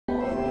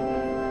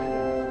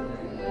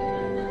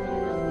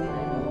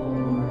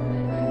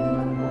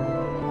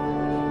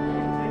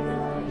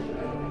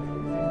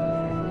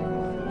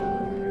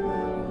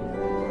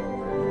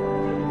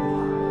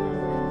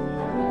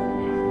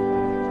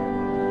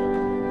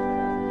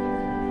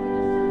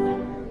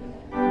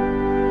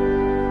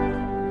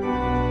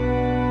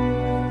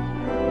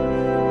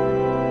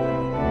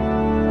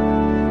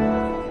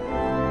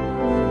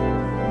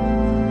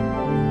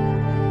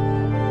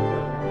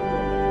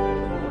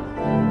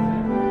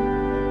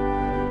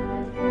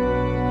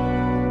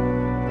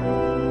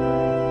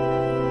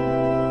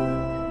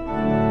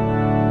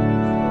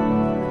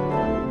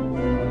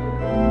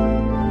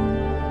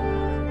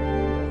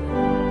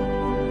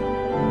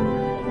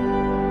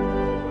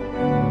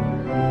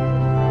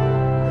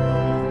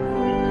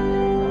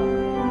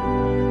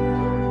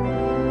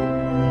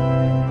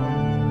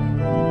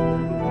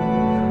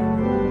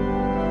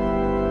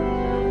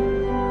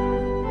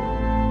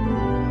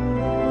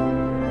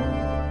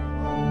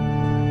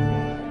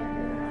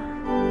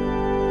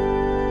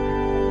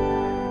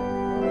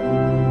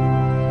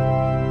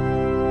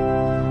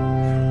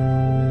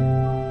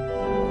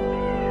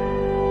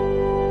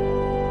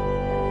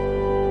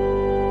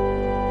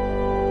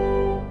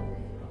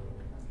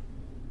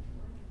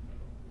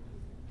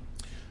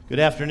Good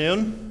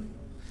afternoon.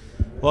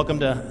 Welcome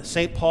to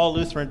St. Paul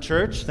Lutheran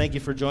Church. Thank you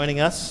for joining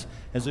us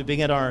as we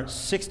begin our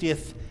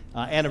 60th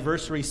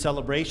anniversary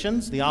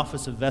celebrations. The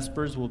office of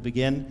Vespers will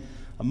begin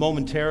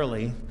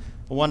momentarily.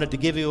 I wanted to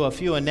give you a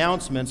few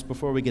announcements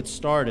before we get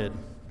started.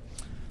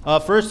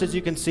 First, as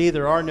you can see,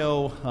 there are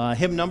no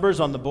hymn numbers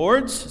on the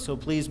boards, so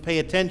please pay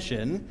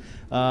attention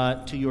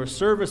to your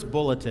service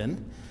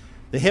bulletin.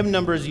 The hymn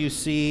numbers you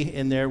see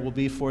in there will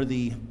be for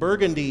the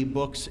burgundy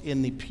books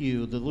in the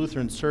pew, the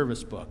Lutheran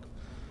service book.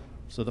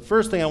 So the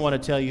first thing I want to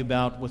tell you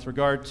about with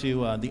regard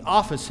to the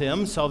office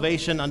hymn,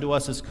 Salvation Unto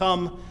Us Has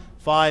Come,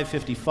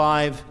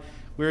 555,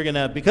 we're going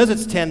to, because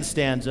it's 10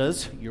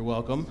 stanzas, you're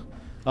welcome,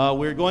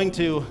 we're going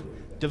to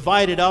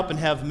divide it up and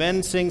have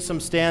men sing some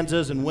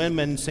stanzas and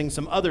women sing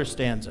some other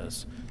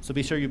stanzas. So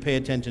be sure you pay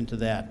attention to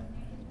that.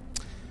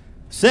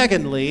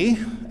 Secondly,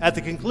 at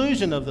the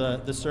conclusion of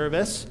the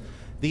service,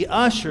 the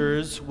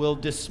ushers will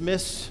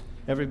dismiss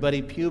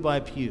everybody pew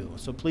by pew.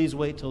 So please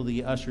wait till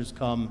the ushers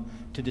come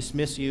to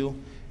dismiss you.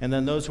 And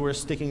then those who are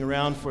sticking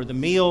around for the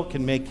meal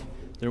can make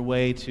their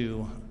way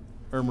to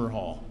Irmer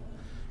Hall.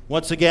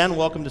 Once again,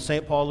 welcome to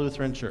St. Paul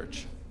Lutheran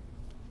Church.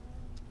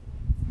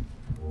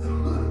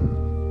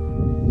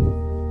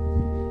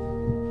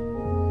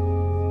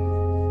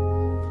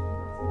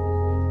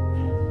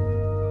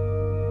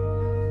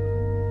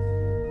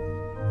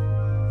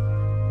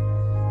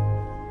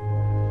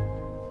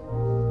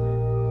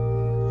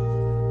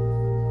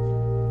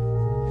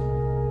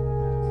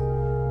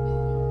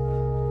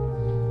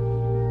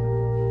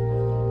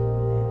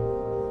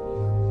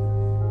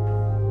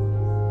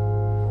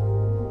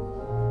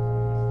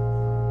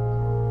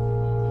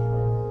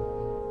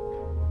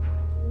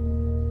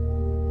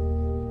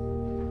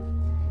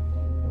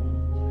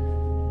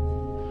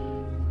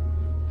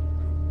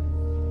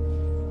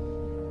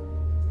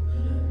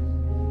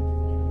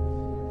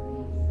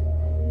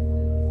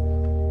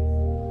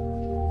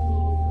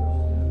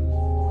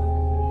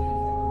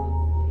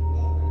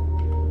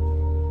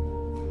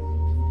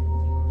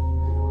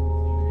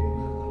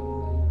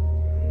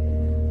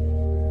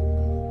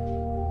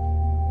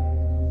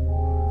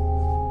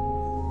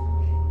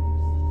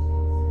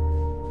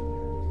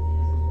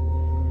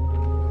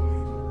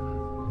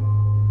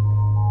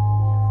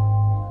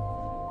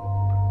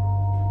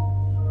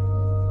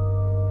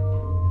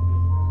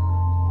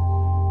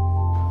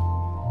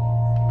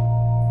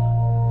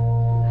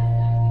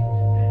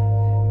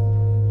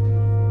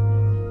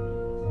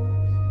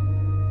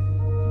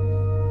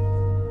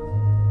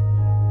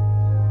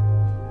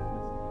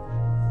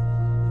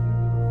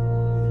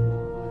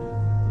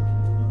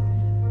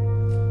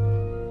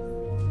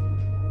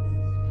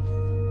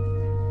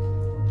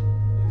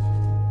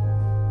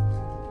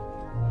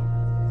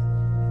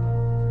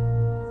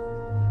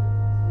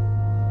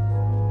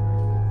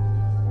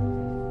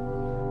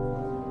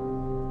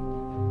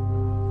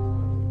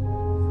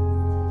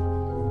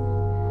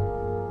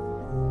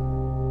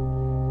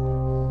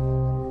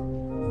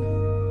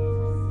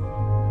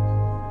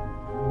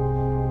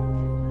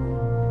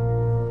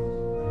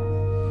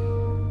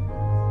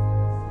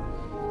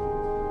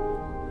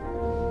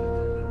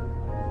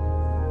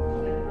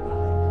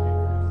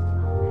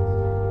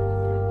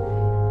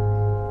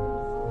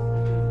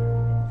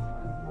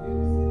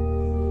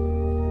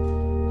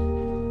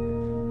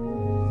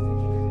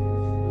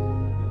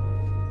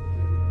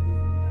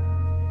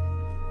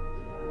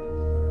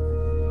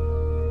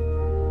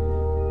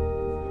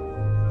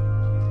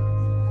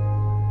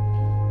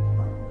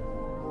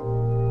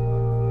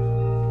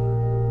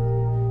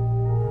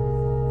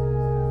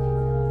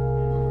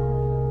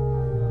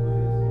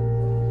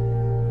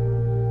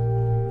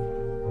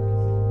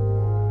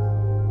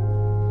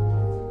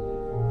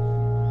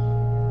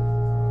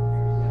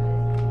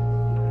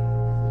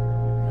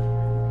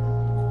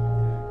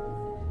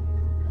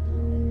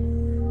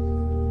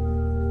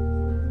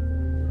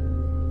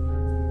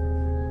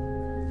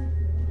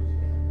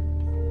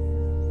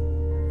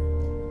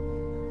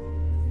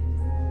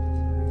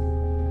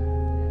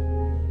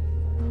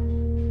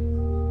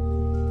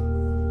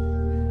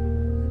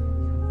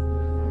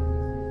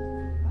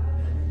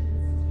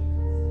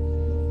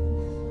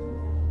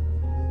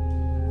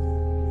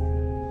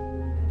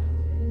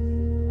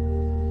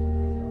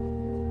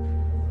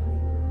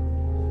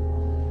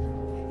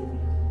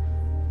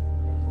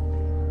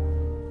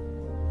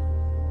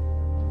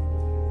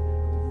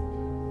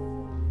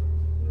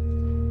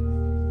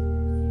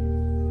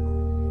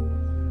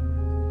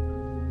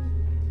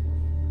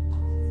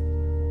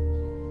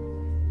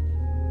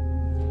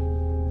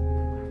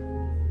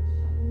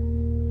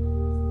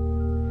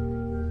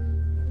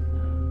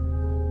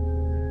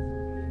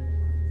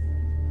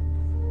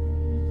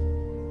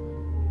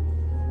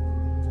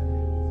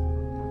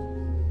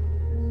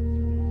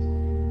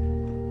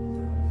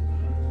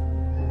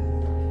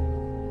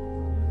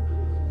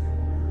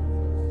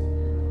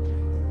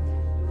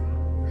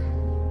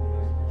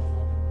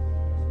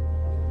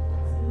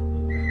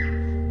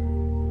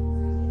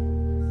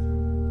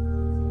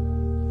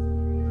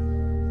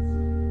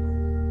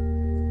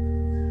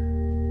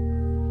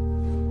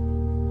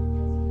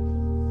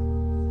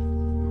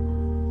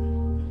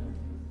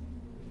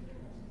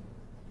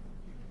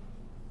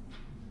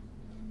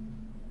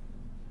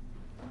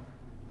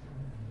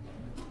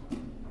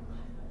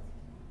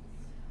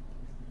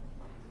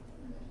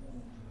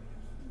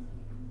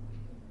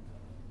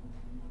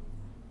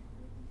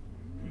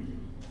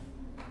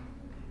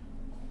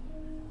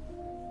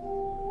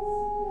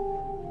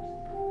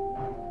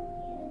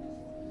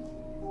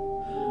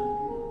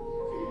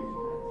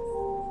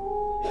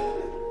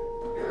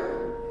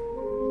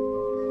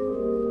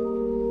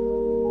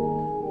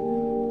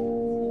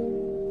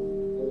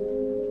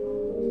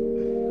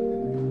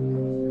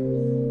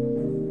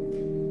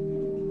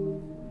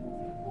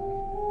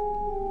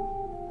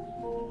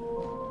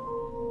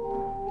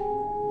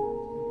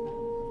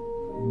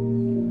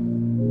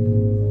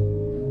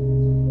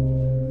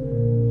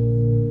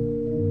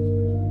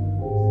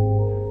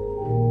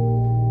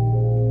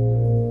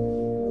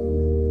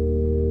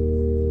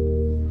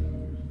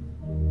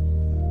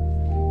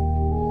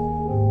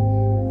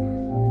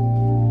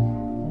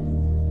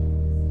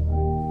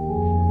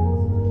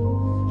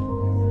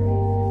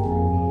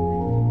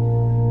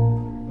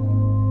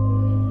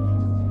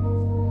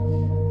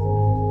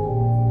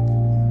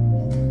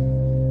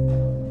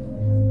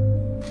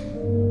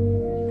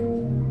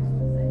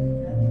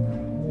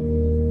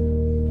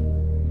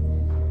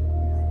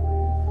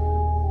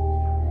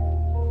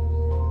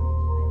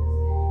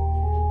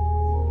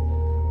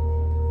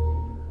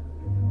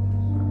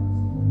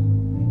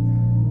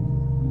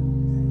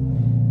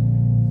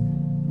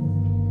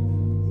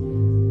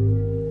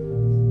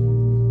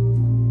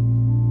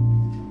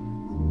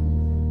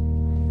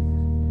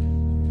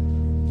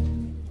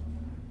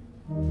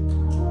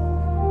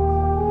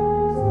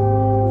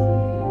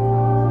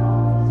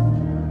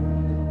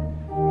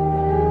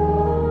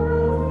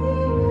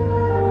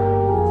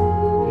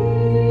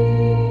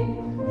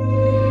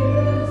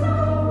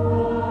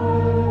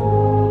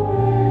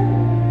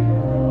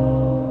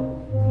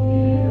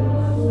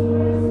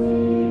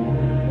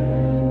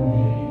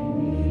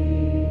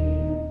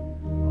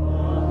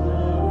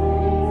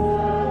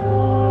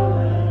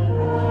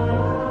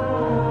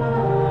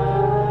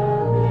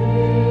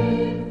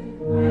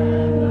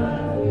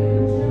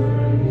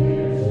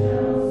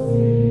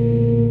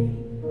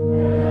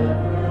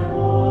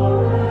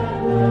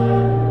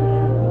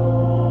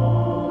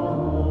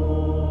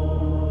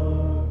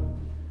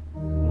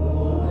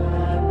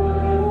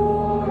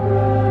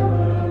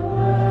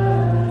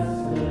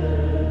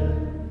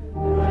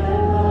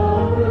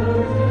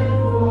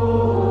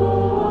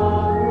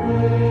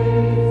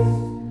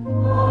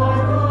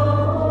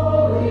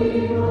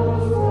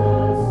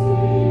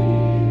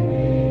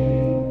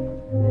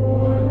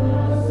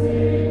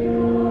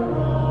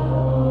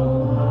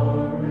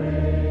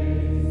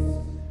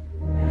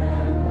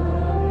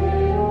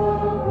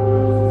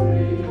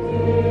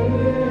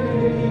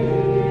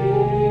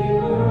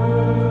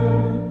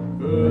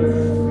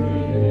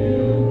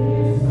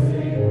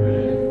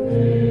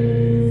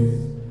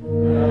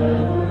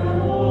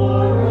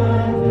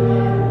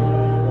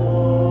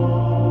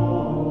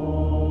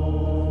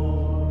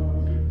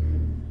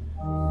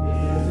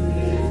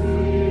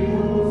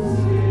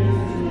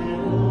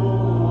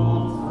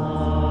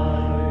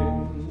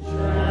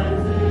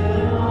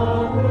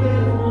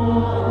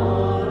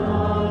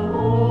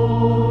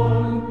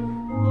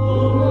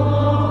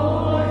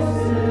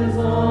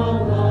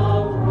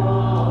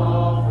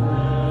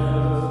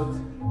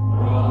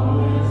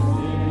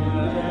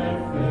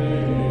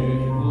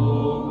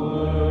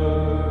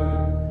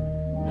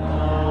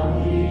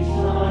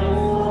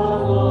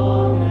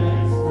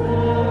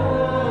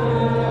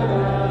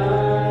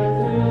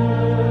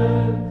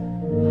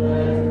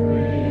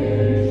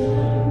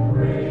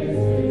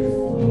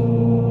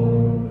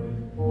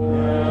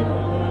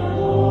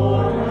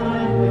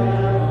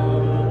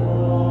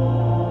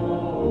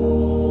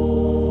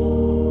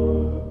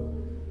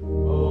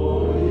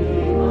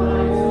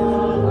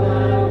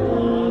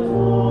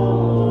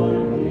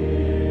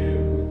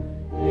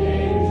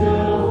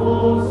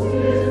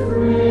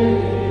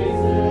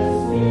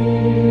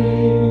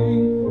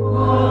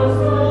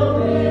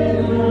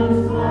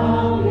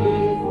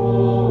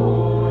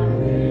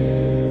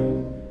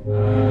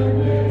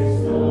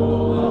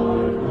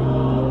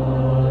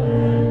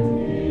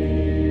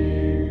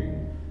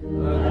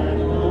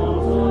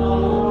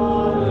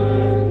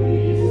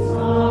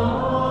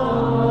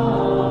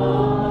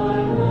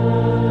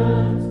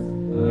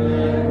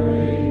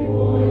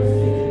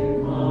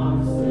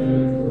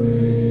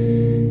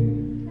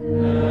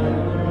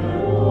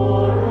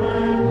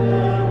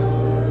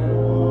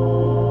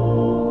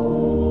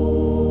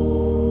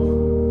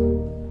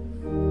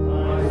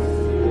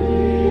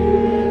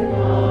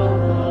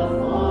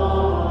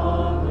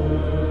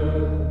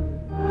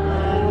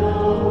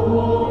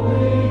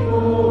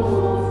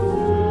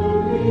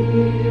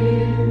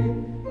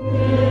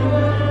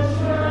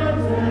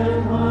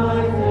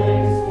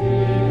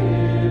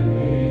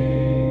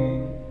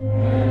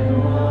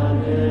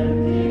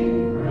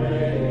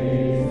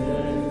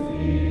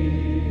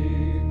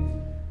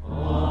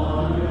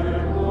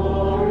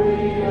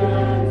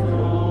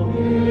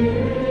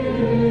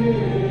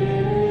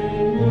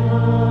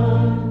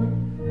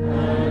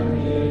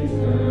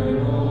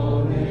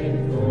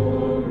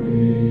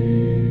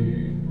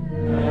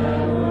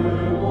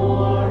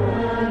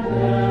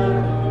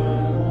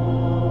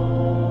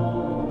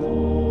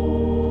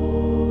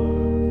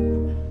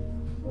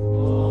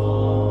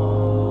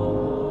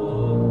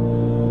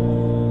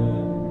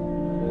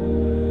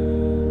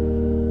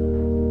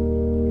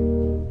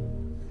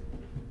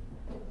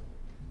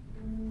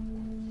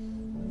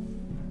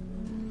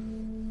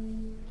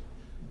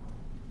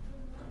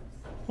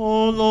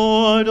 O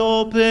Lord,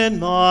 open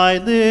my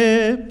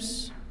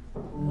lips.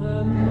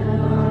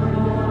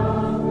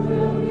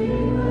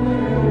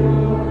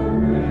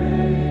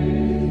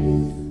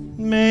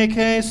 Make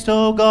haste,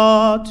 O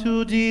God,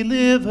 to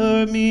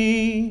deliver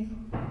me.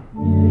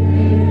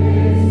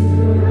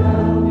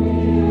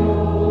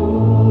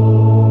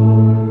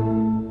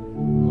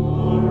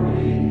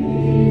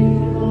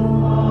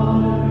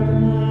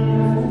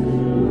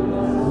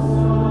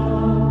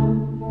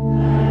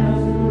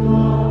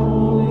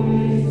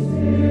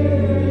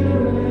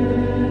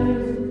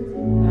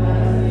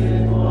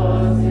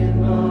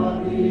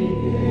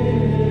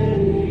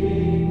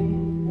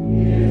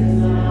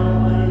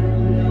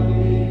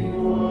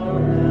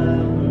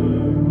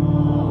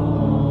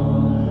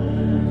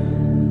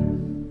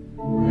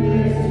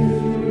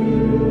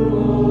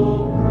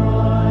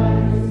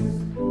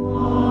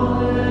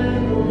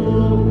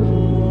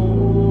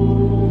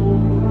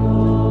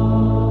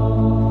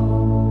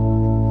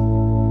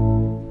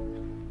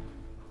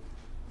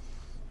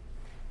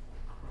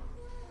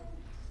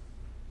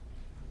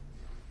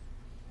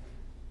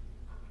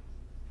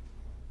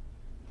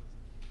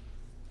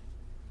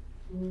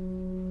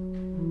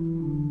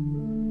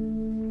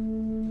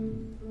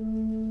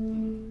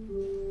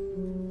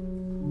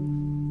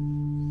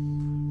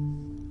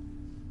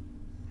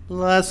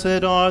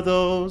 Blessed are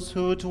those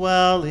who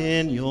dwell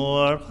in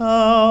your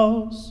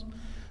house,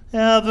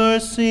 ever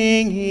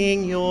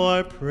singing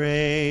your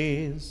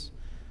praise.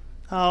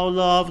 How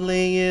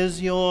lovely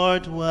is your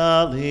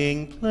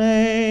dwelling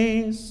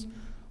place,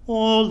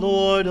 O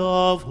Lord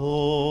of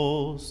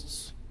hosts.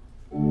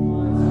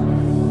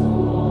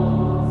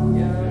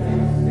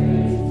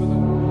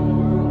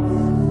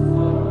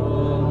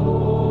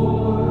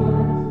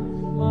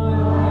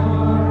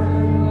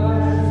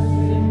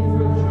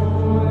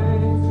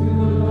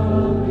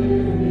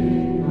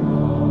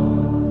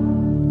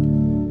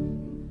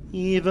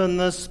 Even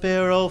the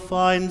sparrow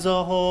finds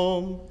a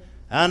home,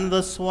 and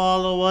the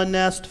swallow a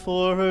nest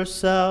for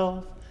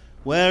herself,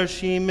 where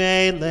she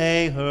may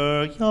lay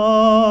her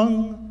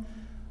young.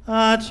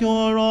 At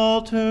your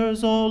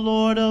altars, O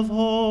Lord of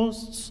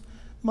hosts,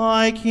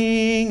 my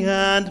King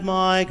and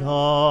my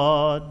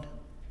God.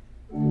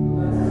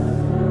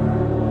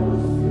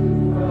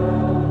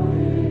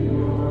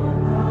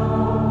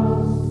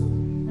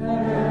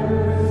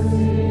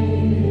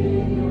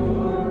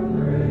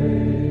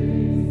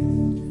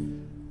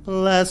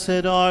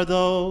 Blessed are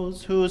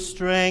those whose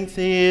strength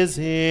is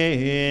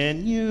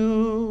in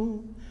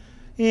you,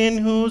 in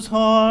whose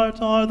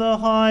heart are the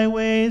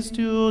highways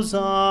to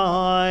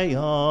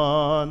Zion.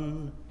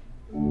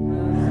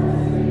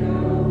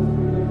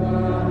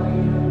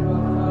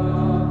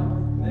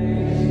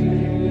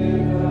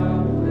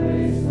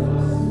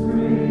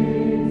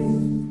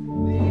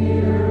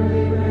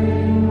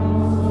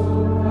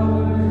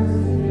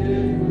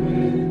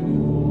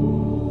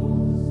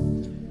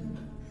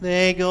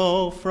 They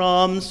go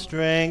from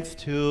strength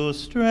to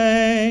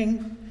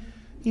strength.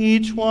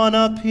 Each one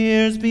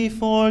appears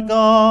before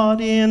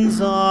God in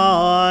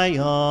Zion.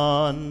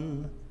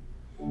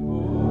 O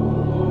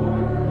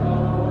Lord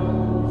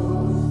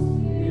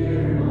God,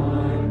 hear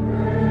my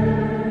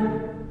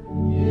prayer.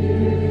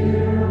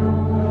 Hear, O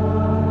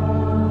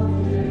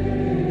God,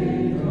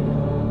 Jacob.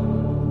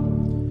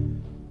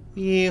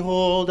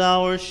 Behold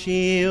our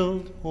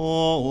shield,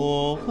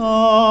 O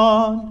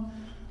God.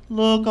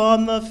 Look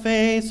on the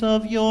face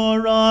of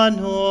your anointed.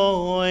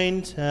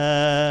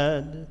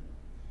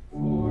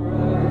 For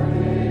a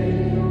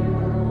day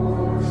your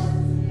course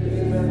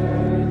is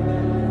better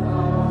than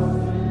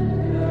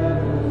 1,000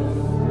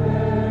 elsewhere.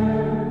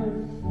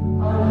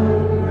 I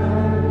would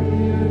rather be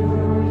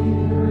your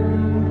keeper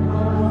in the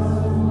house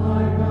of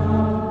my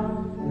God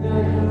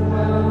than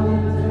dwell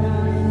in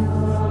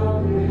tents of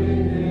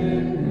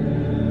wickedness.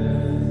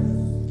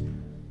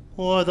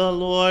 For the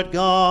Lord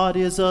God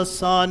is a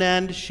sun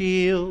and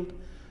shield.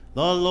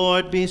 The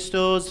Lord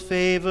bestows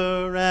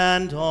favor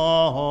and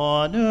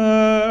honor.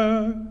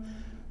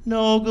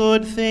 No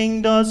good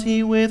thing does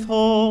he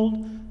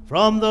withhold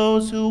from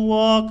those who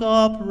walk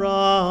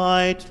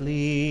uprightly.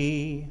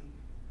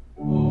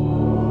 O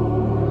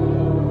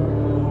Lord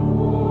of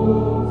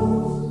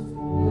hosts,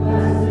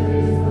 blessed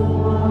is the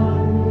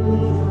one who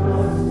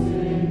trusts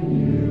in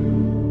you.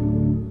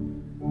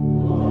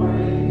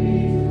 Glory be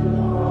to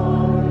the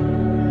Father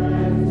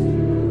and to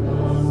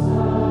the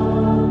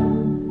Son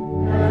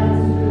and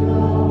to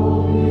the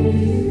Holy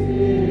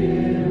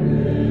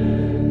Spirit,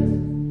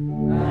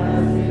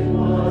 as it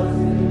was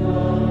in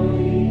the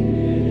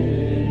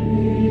beginning,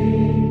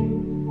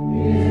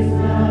 is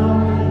now,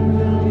 and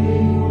will be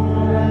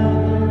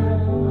forever.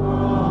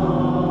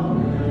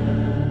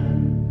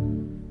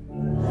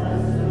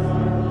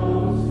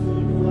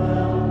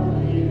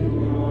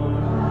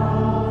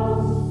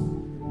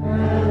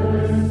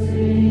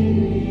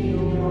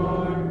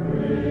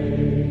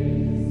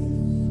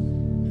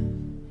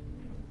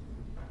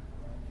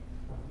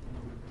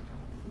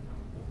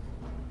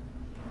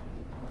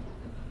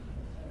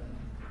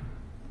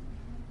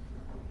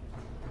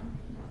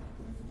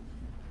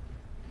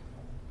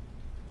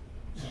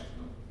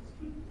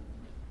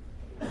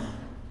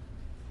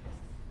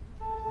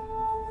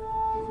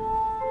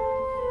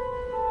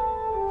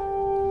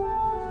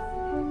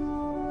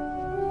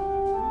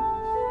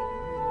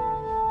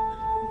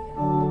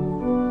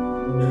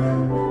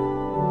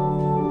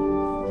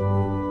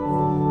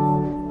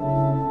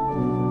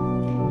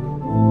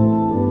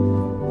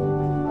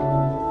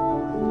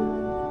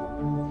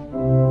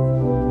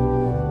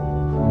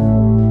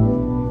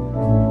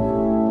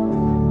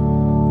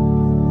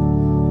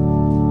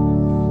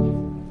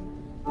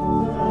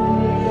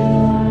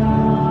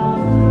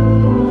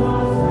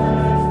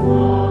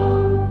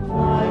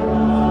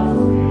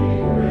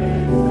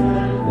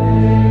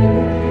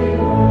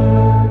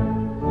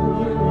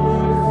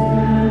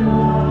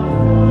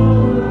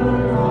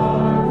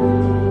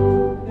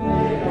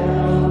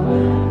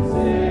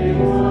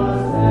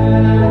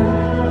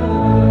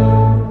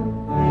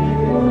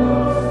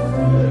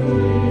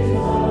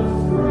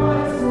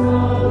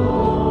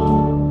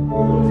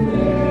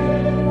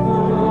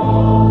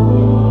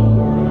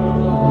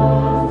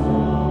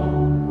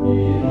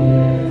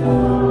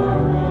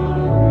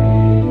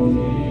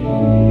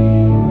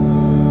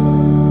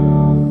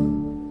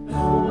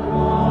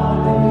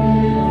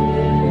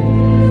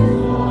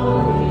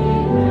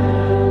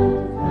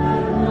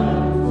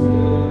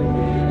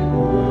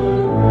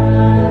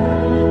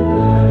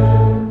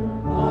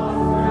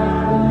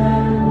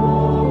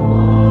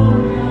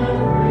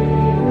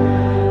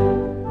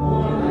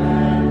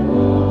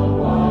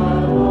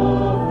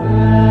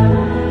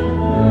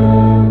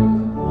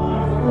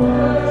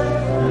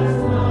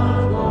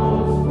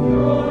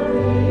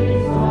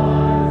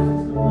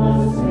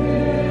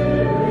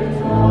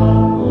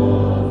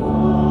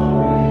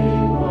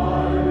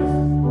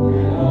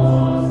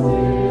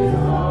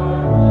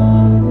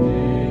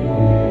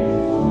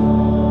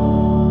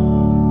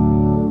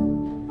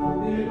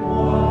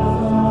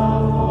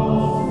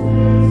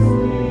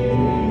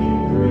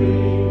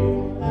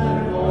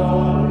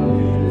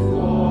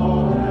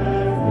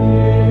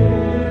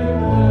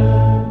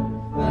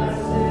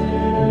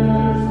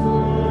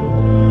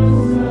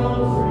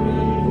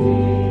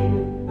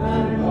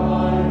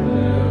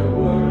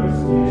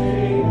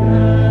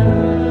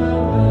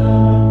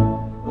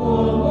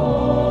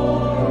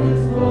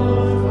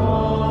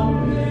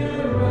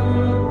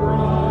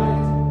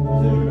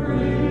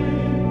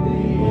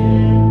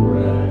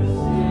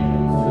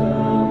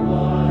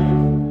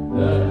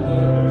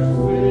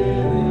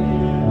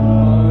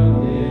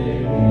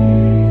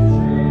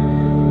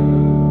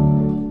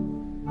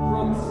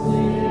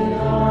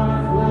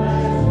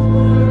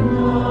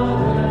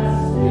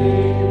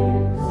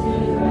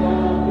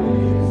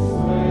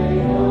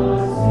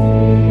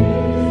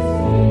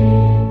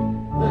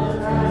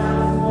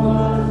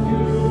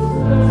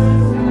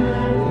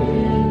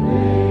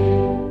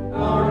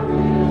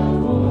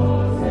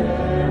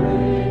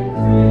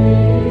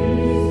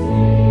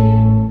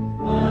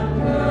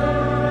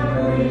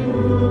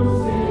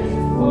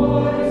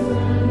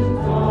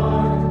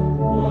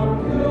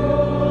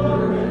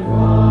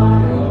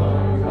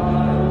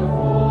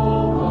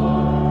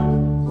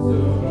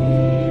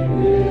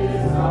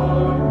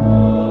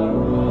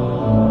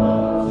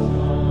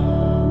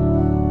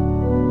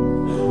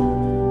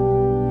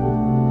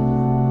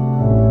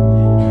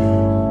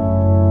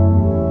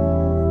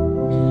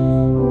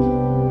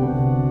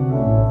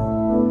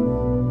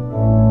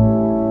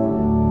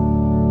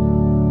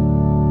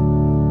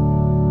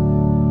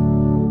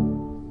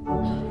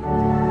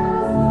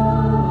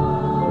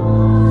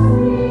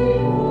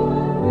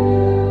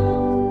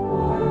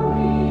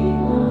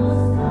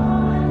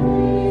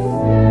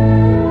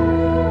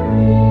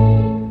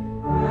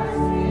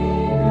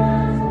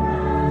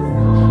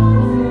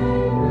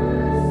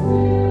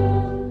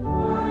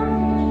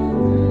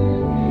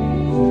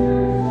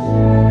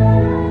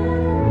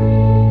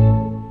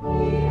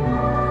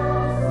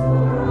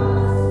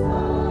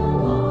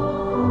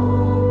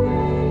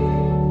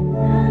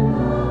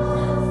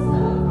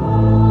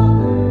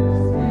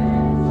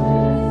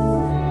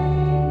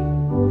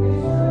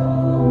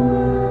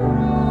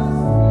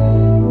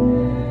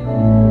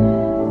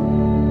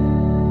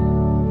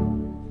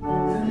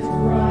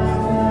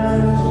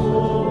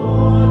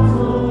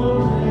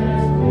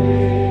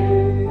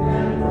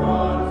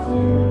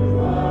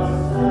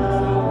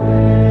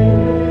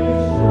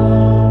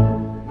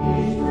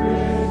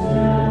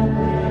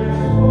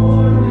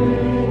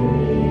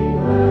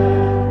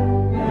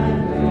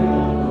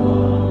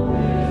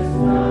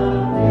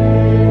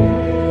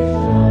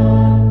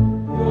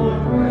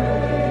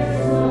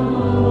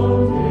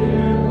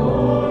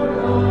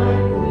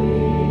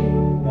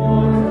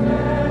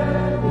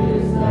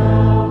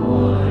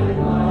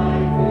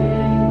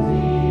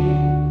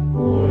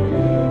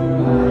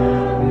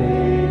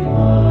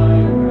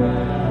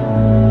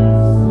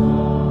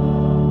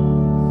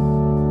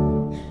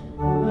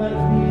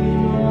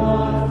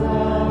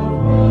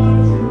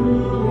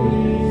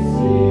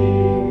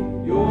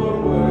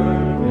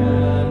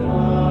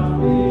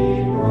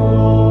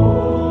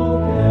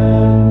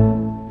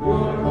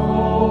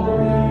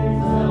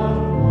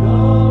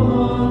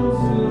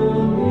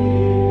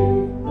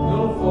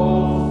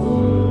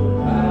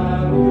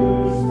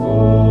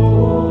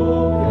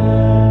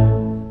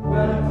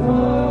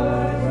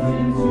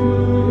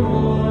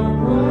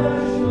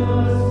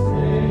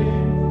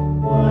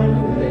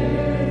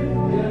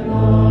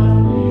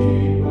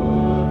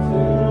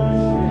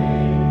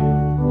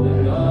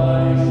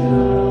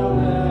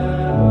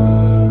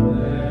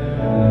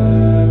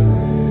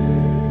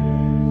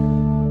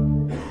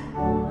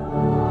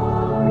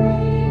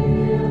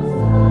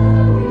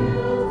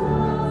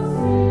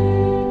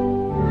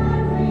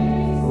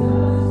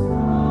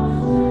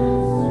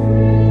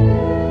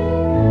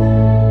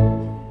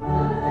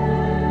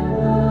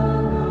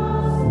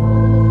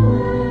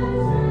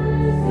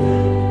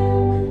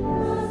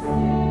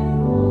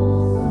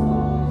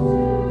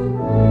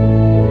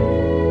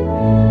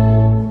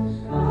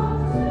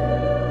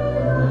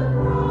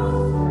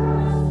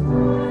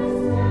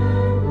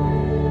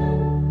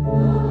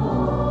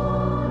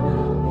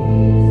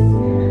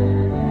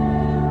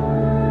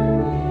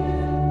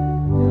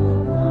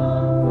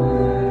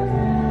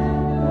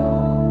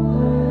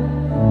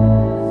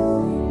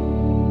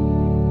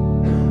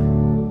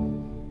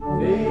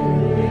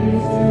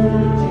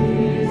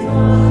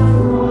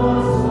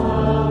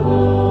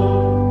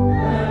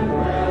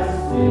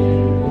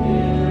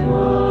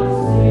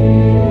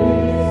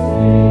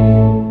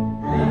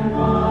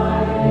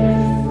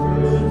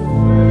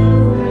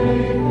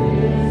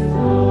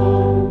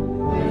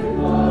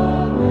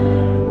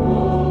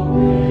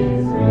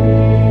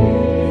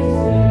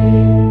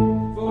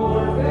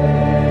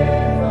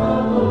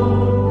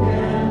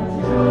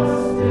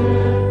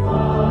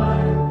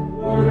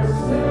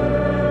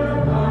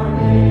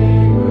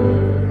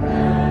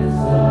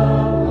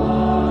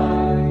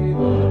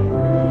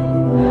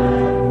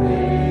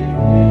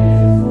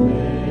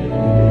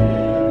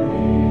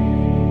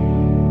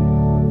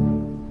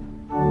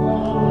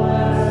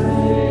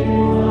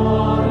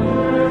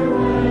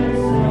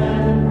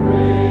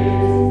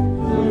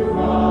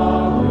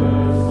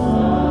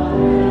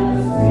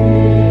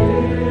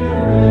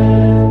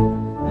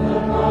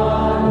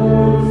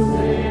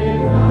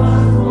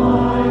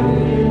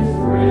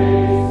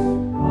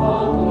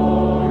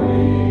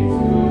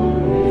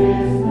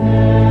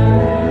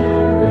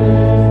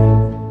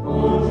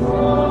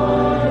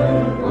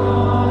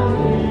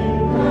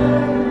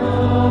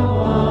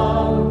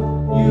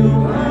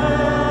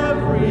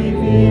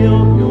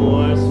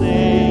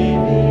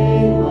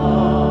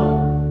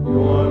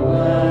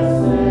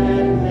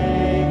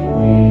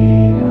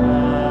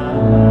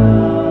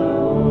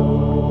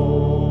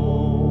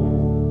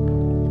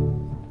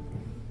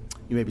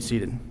 Be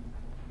seated.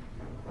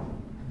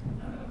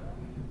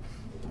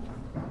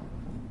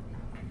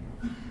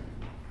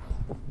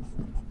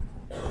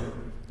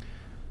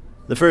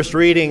 The first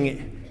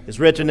reading is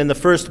written in the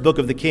first book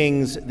of the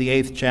Kings, the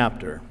 8th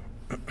chapter.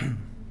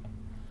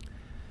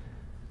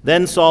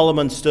 Then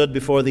Solomon stood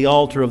before the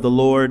altar of the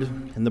Lord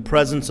in the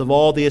presence of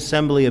all the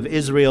assembly of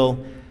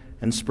Israel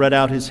and spread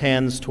out his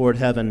hands toward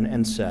heaven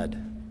and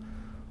said,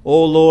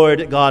 O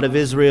Lord, God of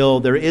Israel,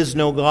 there is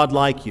no God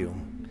like you,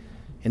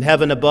 in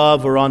heaven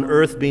above or on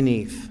earth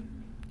beneath,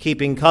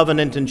 keeping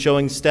covenant and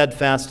showing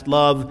steadfast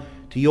love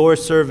to your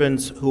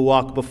servants who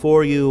walk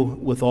before you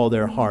with all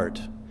their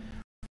heart.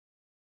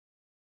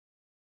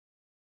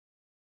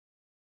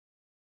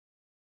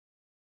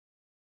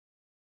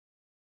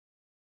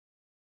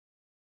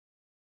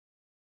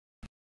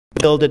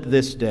 Build it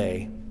this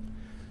day.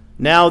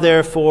 Now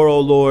therefore, O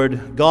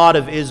Lord, God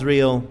of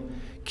Israel,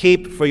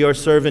 keep for your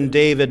servant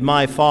David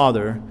my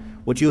father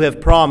what you have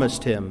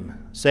promised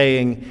him,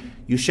 saying,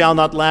 You shall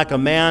not lack a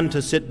man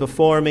to sit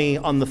before me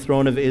on the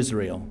throne of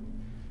Israel.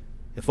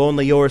 If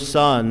only your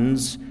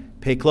sons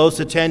pay close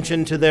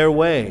attention to their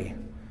way,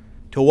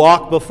 to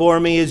walk before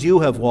me as you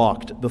have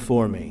walked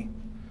before me.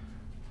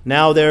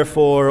 Now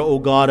therefore, O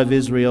God of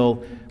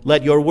Israel,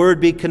 let your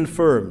word be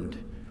confirmed,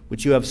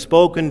 which you have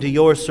spoken to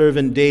your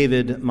servant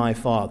David, my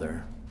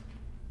father.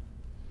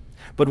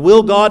 But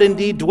will God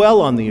indeed dwell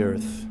on the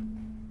earth?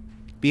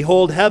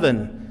 Behold,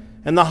 heaven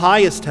and the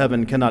highest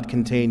heaven cannot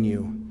contain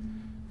you.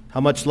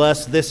 How much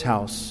less this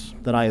house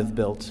that I have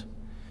built?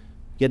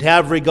 Yet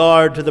have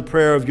regard to the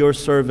prayer of your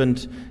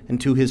servant and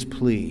to his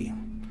plea.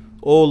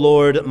 O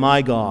Lord,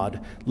 my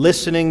God,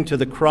 listening to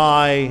the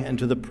cry and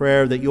to the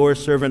prayer that your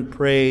servant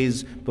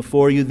prays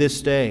before you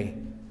this day,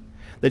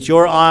 that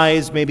your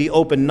eyes may be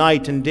open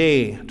night and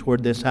day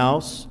toward this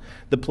house,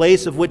 the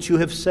place of which you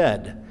have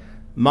said,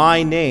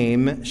 My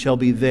name shall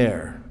be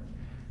there,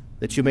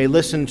 that you may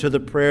listen to the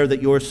prayer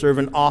that your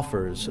servant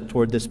offers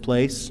toward this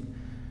place,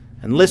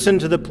 and listen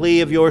to the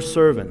plea of your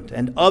servant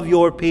and of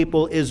your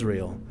people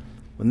Israel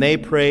when they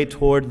pray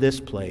toward this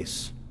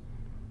place.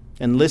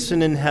 And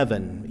listen in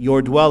heaven,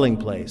 your dwelling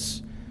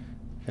place,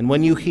 and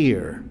when you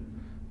hear,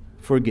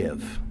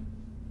 forgive.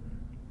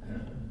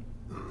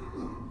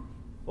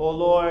 O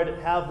Lord,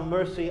 have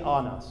mercy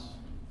on us.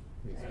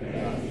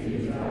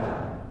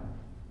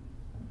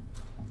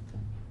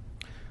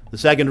 The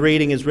second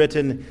reading is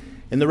written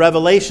in the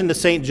Revelation to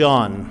St.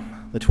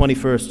 John, the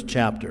 21st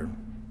chapter.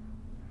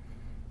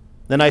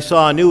 Then I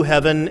saw a new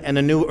heaven and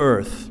a new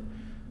earth,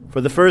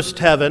 for the first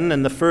heaven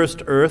and the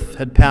first earth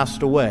had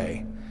passed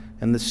away,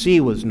 and the sea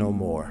was no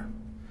more.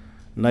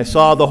 And I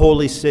saw the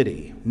holy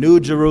city, New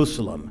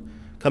Jerusalem,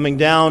 coming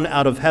down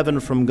out of heaven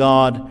from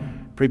God,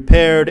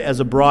 prepared as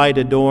a bride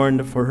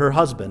adorned for her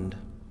husband.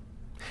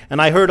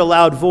 And I heard a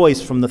loud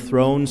voice from the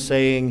throne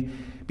saying,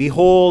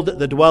 Behold,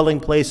 the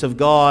dwelling place of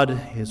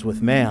God is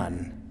with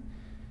man.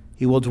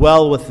 He will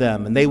dwell with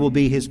them, and they will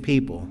be his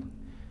people.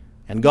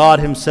 And God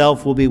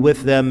himself will be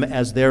with them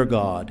as their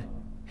God.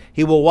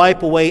 He will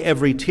wipe away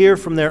every tear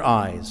from their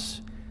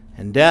eyes,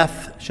 and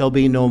death shall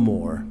be no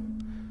more.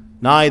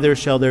 Neither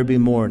shall there be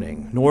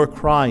mourning, nor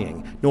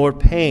crying, nor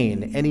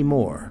pain any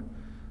more,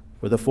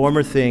 for the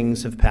former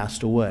things have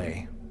passed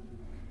away.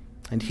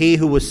 And he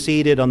who was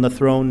seated on the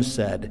throne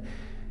said,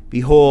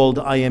 Behold,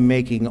 I am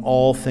making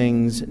all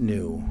things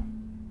new.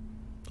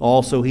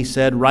 Also he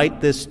said, Write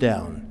this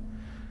down,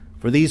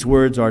 for these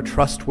words are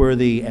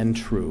trustworthy and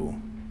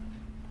true.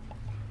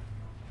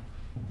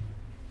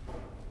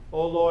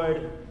 O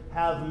Lord,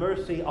 have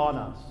mercy on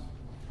us.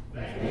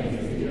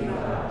 Thanks be to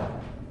God.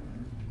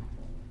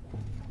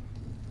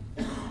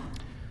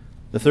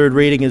 The third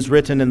reading is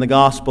written in the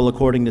Gospel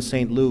according to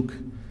St. Luke,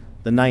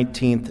 the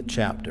 19th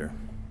chapter.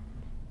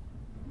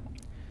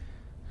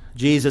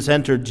 Jesus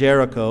entered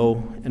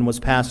Jericho and was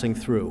passing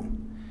through.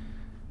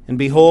 And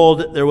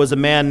behold, there was a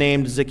man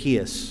named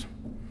Zacchaeus.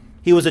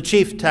 He was a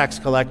chief tax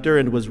collector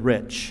and was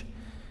rich,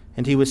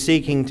 and he was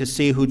seeking to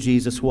see who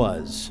Jesus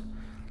was.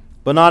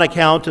 But on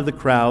account of the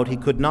crowd he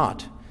could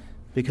not,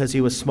 because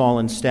he was small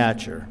in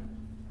stature.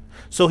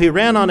 So he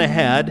ran on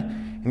ahead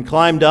and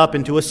climbed up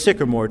into a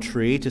sycamore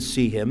tree to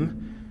see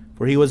him,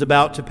 for he was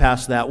about to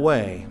pass that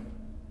way.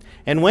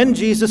 And when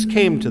Jesus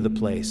came to the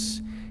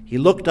place, he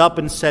looked up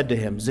and said to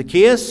him,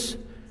 Zacchaeus,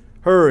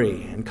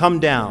 hurry and come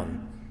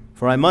down,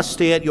 for I must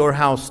stay at your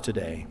house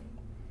today.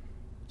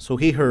 So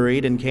he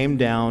hurried and came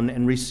down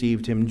and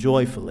received him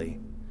joyfully.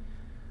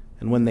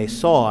 And when they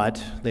saw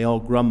it, they all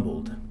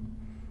grumbled.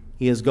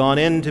 He has gone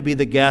in to be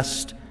the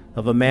guest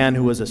of a man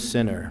who is a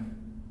sinner.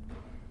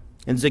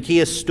 And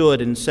Zacchaeus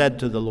stood and said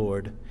to the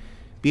Lord,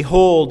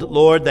 Behold,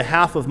 Lord, the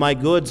half of my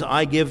goods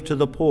I give to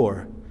the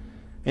poor.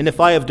 And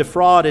if I have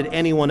defrauded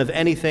anyone of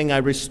anything, I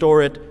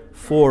restore it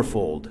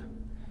fourfold.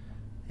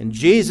 And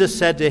Jesus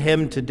said to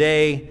him,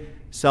 Today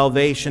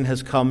salvation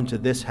has come to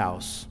this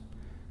house,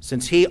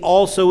 since he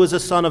also is a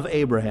son of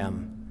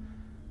Abraham.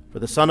 For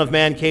the Son of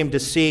Man came to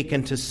seek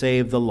and to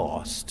save the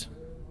lost.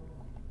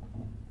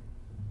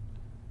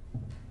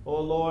 O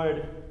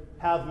Lord,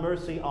 have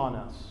mercy on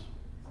us.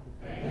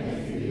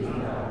 Thanks be to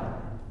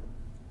God.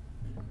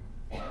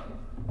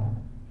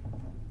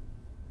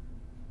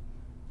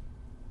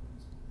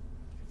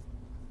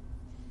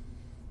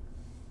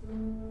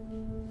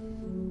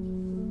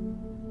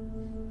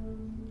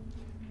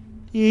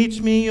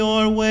 Teach me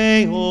your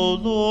way, O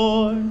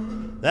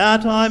Lord,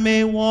 that I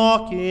may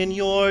walk in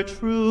your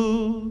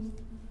truth.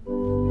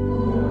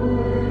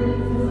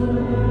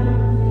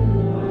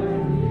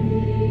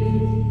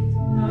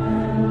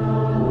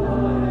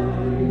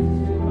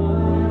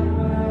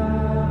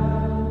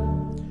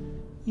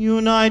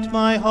 Unite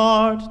my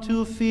heart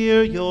to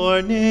fear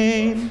your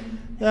name,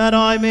 that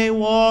I may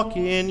walk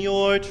in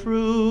your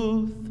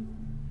truth.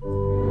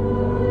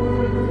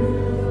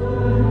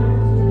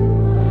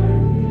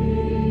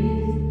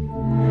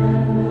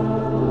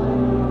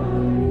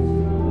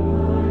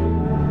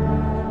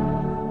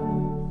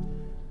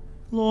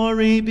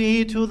 Glory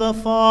be to the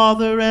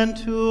Father, and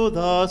to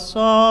the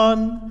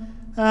Son,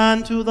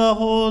 and to the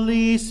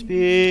Holy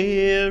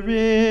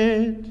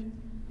Spirit.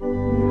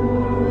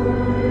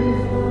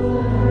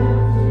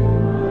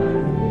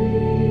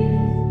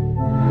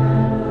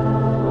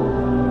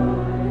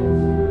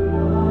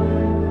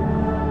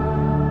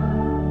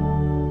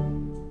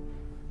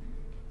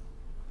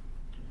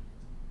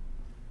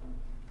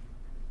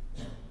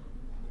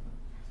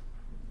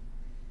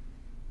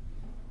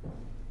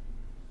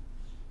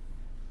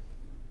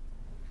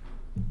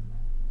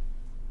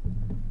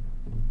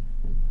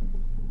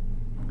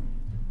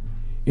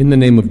 In the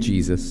name of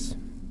Jesus,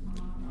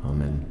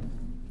 amen.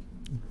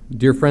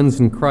 Dear friends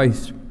in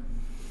Christ,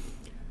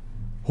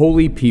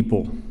 holy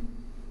people,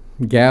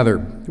 gather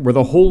where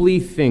the holy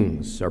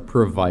things are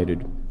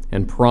provided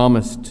and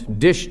promised,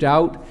 dished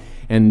out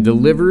and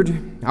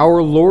delivered.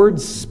 Our Lord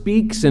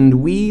speaks,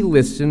 and we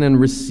listen and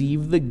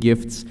receive the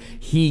gifts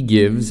he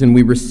gives, and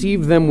we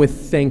receive them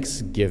with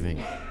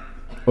thanksgiving.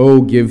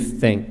 Oh, give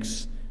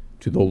thanks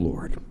to the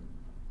Lord.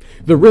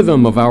 The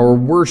rhythm of our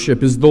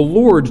worship is the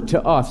Lord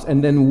to us,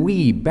 and then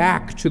we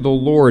back to the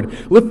Lord,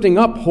 lifting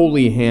up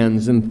holy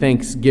hands in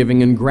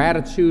thanksgiving and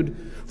gratitude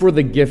for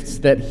the gifts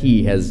that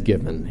he has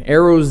given.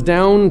 Arrows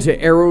down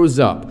to arrows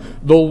up,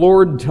 the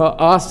Lord to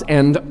us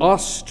and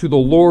us to the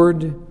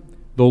Lord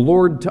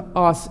to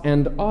us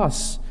and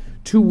us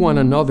to one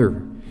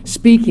another,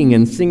 speaking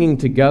and singing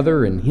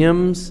together in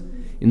hymns,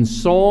 in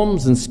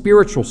psalms and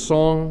spiritual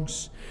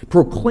songs,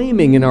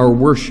 proclaiming in our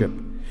worship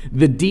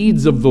the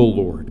deeds of the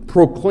Lord,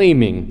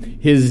 proclaiming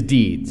his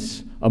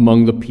deeds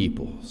among the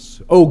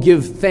peoples. Oh,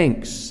 give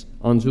thanks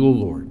unto the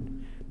Lord.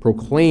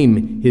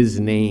 Proclaim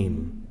his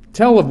name.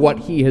 Tell of what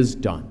he has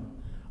done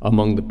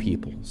among the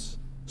peoples.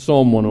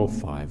 Psalm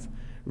 105,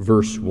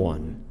 verse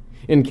 1.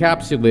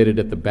 Encapsulated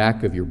at the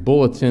back of your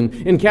bulletin,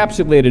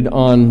 encapsulated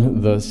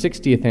on the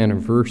 60th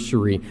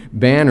anniversary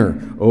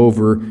banner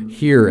over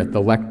here at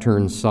the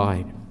lectern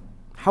side.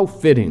 How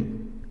fitting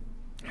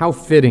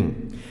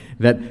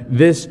that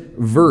this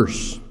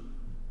verse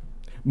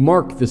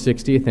mark the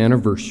 60th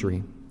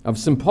anniversary of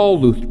St.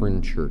 Paul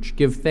Lutheran Church.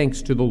 Give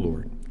thanks to the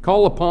Lord.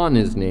 Call upon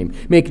his name.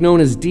 Make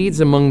known his deeds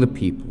among the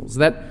peoples.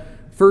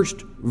 That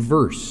first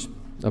verse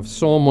of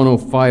Psalm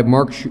 105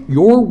 marks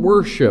your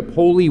worship,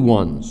 holy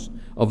ones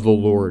of the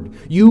Lord.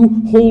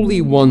 You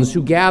holy ones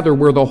who gather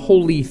where the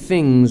holy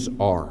things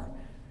are,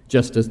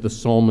 just as the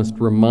psalmist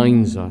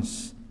reminds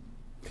us.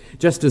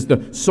 Just as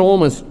the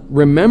psalmist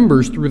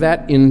remembers through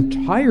that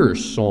entire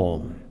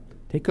psalm.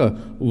 Take a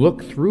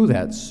look through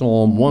that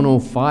Psalm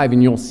 105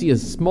 and you'll see a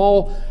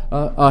small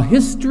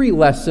history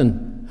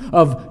lesson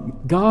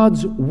of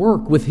God's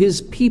work with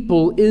his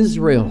people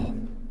Israel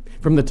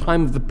from the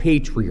time of the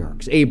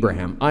patriarchs,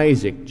 Abraham,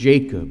 Isaac,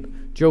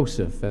 Jacob,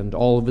 Joseph, and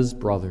all of his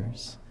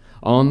brothers,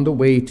 on the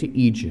way to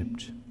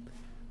Egypt,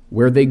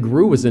 where they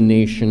grew as a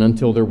nation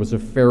until there was a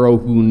Pharaoh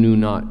who knew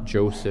not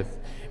Joseph.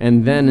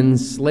 And then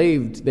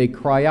enslaved, they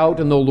cry out,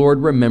 and the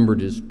Lord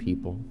remembered his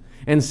people,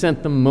 and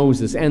sent them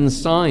Moses and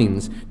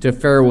signs to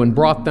Pharaoh, and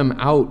brought them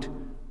out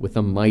with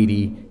a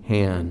mighty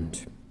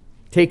hand,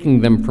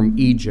 taking them from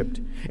Egypt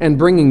and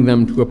bringing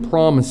them to a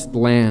promised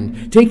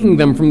land, taking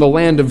them from the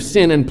land of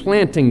sin and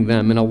planting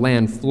them in a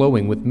land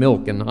flowing with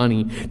milk and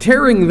honey,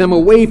 tearing them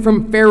away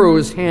from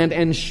Pharaoh's hand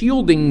and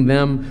shielding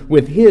them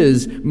with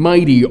his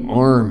mighty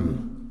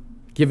arm,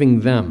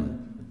 giving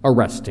them a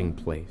resting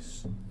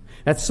place.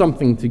 That's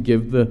something to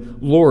give the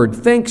Lord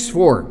thanks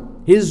for.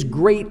 His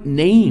great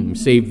name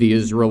saved the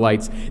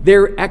Israelites,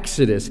 their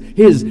exodus,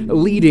 his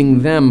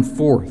leading them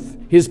forth,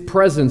 his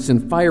presence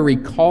in fiery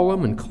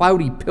column and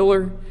cloudy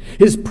pillar,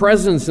 his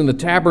presence in the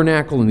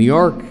tabernacle and the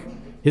ark,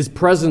 his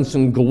presence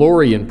in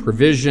glory and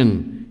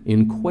provision,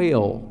 in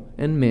quail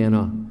and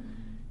manna,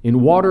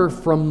 in water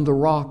from the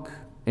rock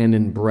and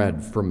in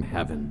bread from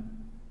heaven,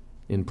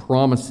 in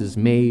promises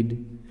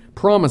made,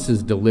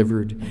 promises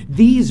delivered.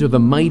 These are the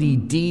mighty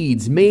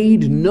deeds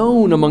made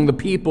known among the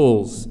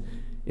peoples.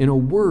 In a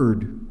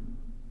word,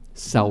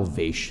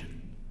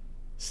 salvation.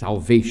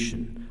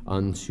 Salvation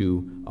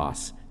unto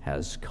us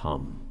has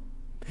come.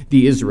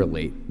 The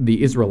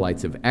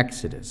Israelites of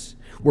Exodus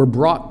were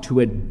brought to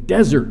a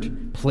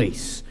desert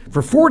place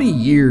for 40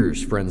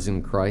 years, friends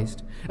in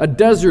Christ. A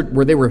desert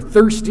where they were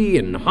thirsty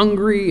and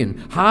hungry and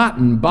hot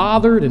and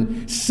bothered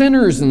and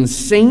sinners and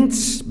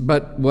saints.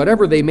 But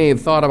whatever they may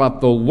have thought about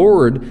the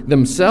Lord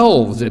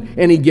themselves at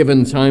any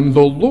given time,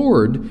 the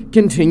Lord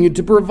continued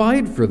to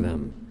provide for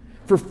them.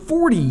 For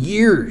 40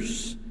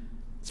 years.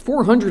 It's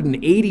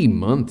 480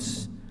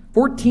 months.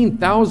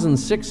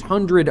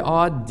 14,600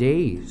 odd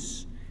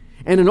days.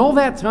 And in all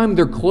that time,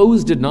 their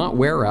clothes did not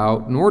wear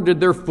out, nor did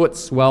their foot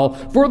swell,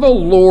 for the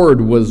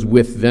Lord was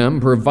with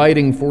them,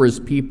 providing for his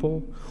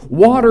people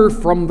water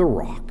from the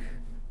rock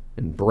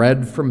and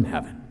bread from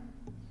heaven.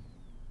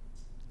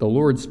 The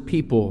Lord's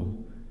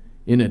people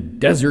in a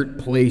desert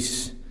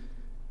place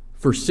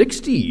for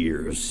 60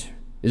 years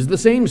is the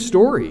same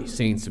story,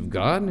 saints of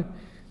God.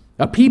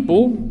 A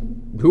people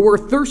who are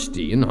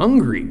thirsty and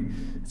hungry.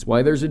 That's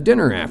why there's a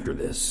dinner after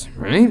this,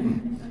 right?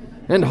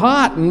 And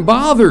hot and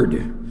bothered.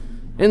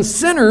 And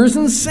sinners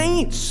and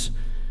saints.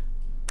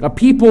 A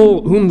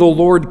people whom the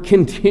Lord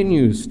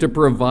continues to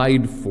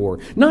provide for.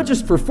 Not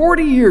just for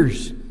 40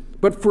 years,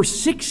 but for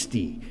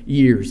 60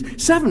 years.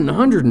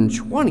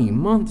 720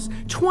 months.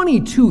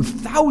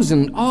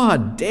 22,000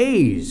 odd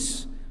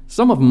days.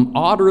 Some of them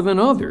odder than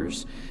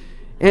others.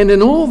 And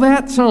in all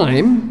that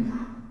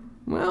time,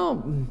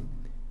 well,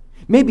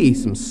 maybe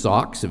some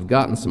socks have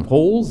gotten some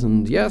holes,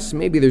 and yes,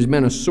 maybe there's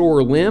been a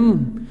sore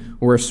limb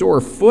or a sore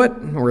foot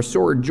or a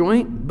sore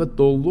joint, but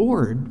the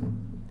Lord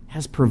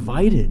has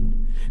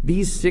provided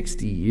these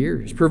 60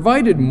 years,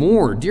 provided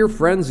more, dear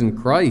friends in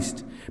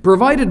Christ,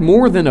 provided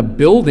more than a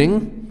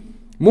building,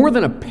 more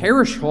than a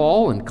parish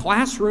hall and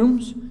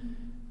classrooms,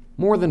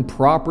 more than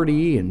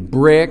property and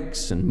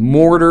bricks and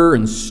mortar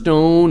and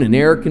stone and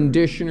air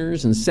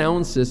conditioners and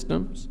sound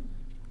systems.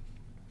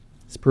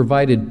 It's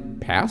provided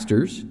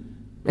pastors,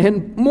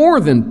 and more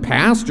than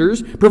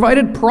pastors,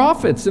 provided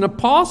prophets and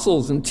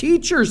apostles and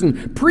teachers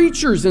and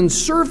preachers and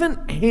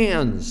servant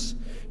hands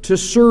to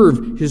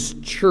serve his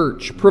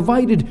church,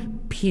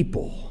 provided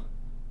people,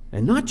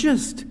 and not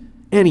just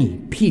any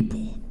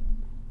people,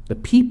 the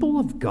people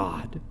of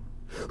God,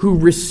 who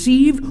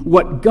receive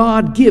what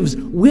God gives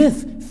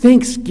with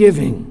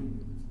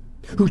thanksgiving,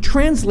 who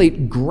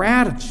translate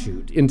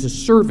gratitude into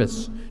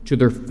service to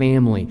their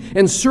family,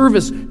 and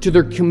service to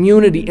their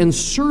community, and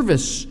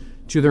service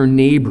to their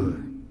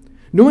neighbor,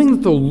 knowing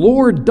that the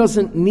Lord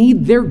doesn't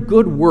need their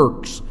good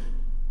works,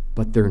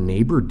 but their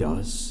neighbor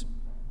does.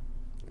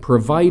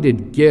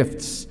 Provided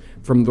gifts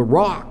from the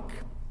rock,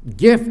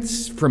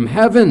 gifts from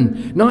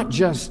heaven, not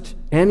just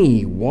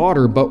any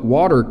water, but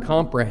water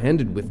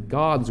comprehended with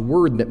God's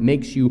word that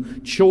makes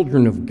you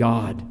children of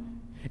God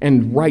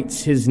and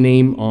writes his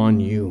name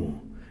on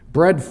you.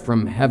 Bread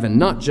from heaven,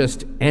 not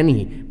just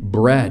any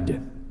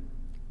bread,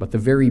 but the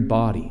very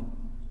body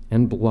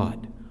and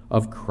blood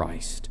of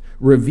Christ,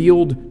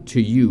 revealed to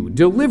you,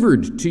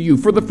 delivered to you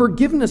for the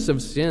forgiveness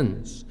of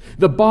sins,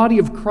 the body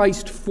of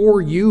Christ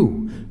for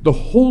you, the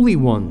holy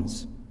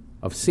ones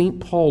of St.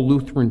 Paul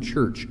Lutheran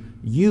Church,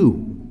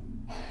 you,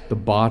 the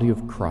body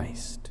of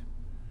Christ.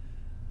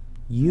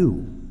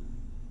 You,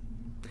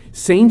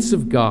 saints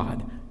of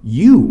God,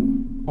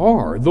 you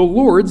are the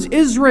Lord's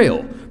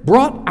Israel,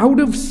 brought out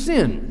of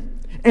sin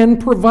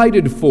and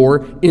provided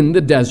for in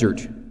the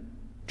desert.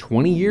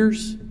 20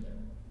 years,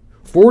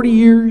 40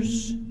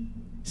 years,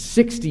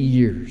 60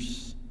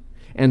 years,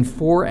 and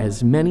for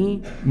as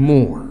many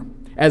more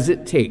as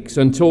it takes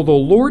until the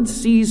Lord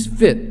sees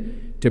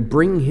fit to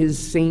bring his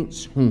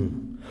saints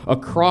home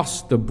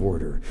across the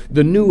border,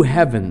 the new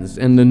heavens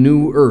and the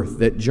new earth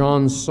that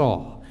John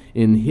saw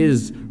in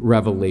his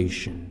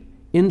revelation,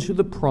 into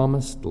the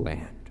promised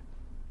land.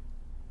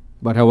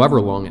 But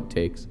however long it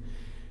takes,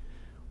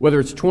 whether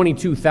it's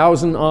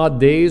 22,000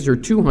 odd days or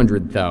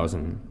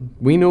 200,000,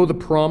 we know the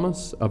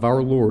promise of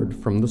our Lord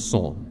from the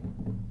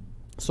Psalm.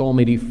 Psalm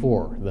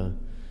 84,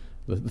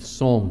 the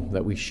psalm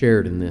that we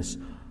shared in this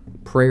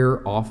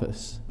prayer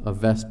office of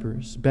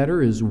Vespers.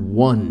 Better is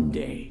one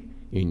day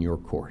in your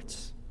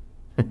courts.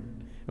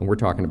 And we're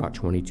talking about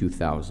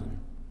 22,000.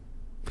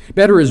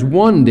 Better is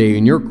one day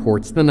in your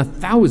courts than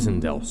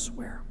 1,000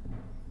 elsewhere.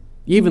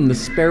 Even the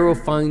sparrow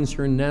finds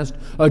her nest,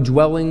 a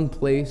dwelling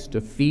place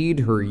to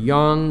feed her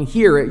young.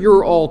 Here at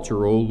your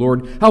altar, O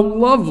Lord, how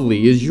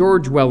lovely is your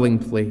dwelling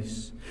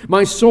place.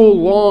 My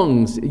soul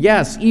longs,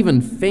 yes,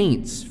 even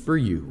faints for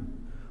you.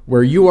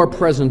 Where you are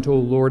present, O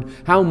Lord,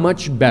 how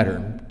much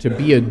better to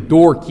be a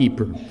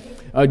doorkeeper,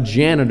 a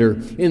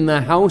janitor in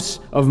the house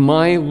of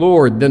my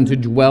Lord than to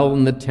dwell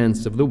in the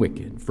tents of the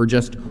wicked. For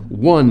just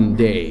one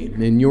day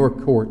in your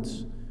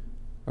courts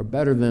are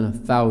better than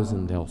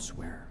 1,000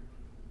 elsewhere.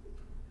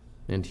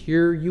 And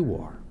here you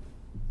are,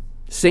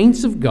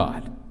 saints of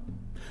God,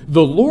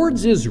 the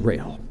Lord's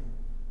Israel,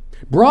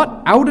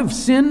 brought out of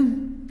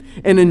sin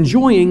and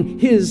enjoying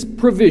his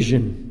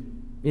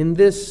provision in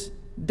this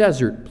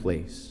desert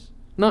place.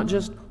 Not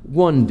just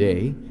one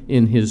day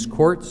in his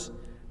courts,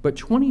 but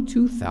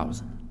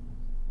 22,000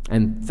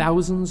 and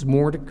thousands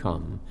more to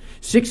come.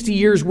 60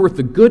 years worth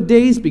of good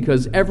days,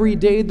 because every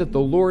day that the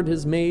Lord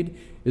has made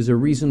is a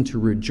reason to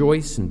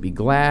rejoice and be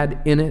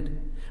glad in it.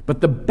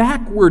 But the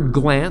backward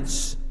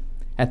glance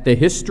at the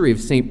history of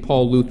St.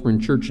 Paul Lutheran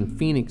Church in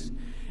Phoenix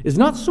is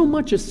not so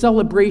much a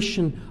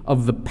celebration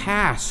of the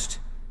past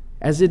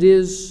as it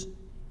is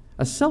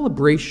a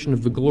celebration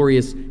of the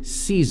glorious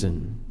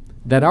season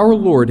that our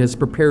Lord has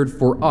prepared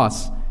for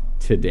us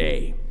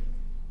today.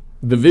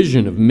 The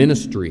vision of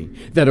ministry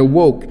that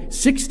awoke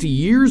 60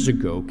 years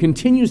ago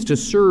continues to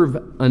serve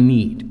a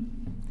need.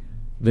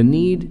 The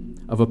need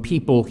of a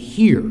people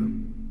here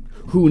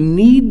who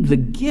need the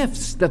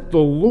gifts that the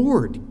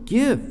Lord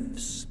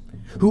gives,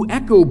 who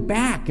echo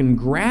back in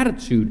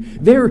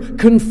gratitude their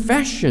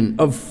confession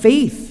of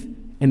faith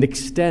and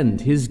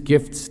extend his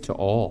gifts to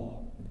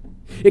all.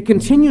 It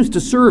continues to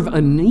serve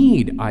a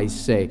need, I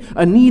say,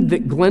 a need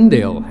that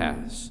Glendale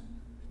has,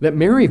 that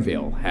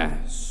Maryvale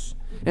has,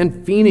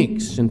 and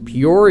Phoenix and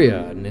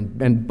Peoria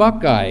and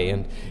Buckeye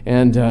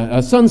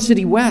and Sun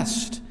City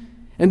West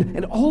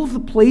and all of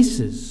the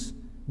places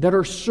that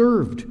are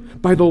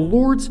served by the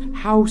Lord's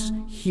house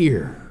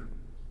here.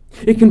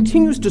 It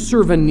continues to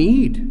serve a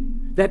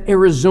need that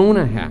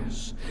Arizona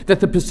has, that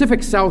the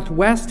Pacific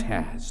Southwest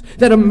has,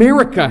 that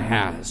America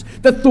has,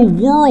 that the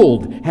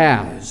world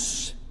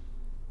has.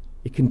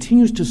 It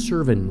continues to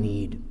serve a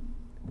need.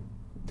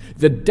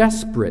 The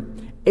desperate,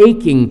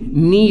 aching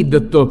need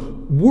that the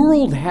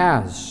world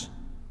has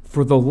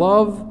for the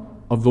love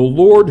of the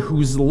Lord,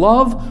 whose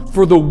love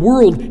for the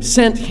world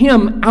sent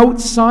him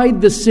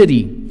outside the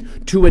city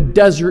to a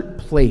desert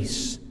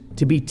place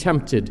to be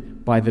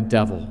tempted by the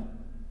devil,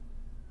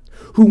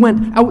 who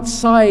went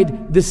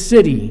outside the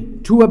city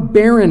to a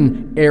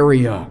barren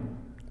area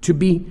to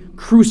be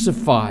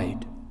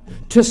crucified,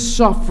 to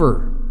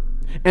suffer,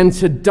 and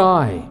to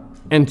die,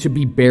 and to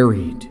be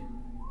buried.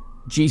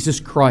 Jesus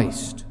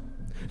Christ,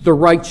 the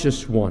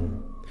righteous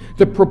one,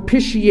 the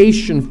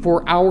propitiation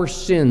for our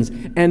sins,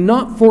 and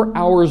not for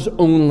ours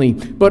only,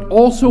 but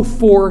also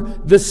for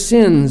the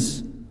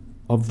sins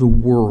of the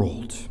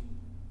world.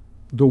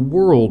 The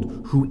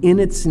world who in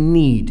its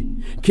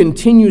need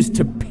continues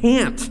to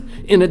pant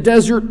in a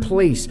desert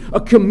place,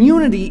 a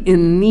community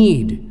in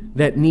need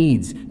that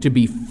needs to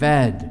be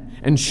fed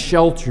and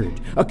sheltered,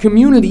 a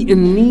community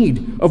in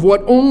need of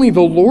what only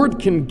the Lord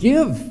can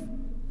give,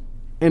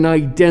 an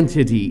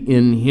identity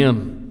in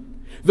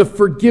him, the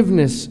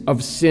forgiveness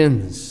of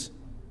sins,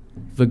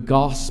 the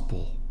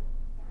gospel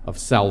of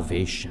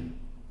salvation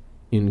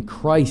in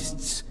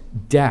Christ's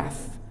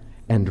death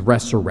and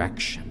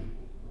resurrection.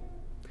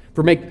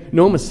 For make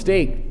no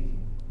mistake,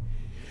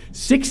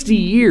 60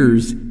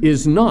 years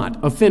is not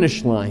a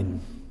finish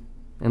line.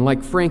 And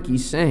like Frankie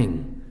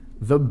sang,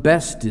 the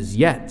best is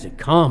yet to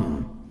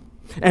come.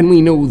 And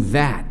we know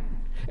that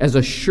as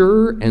a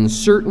sure and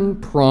certain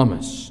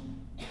promise.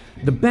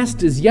 The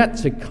best is yet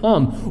to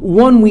come,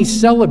 one we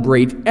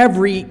celebrate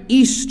every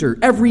Easter,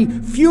 every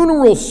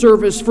funeral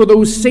service for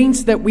those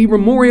saints that we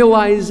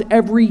memorialize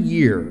every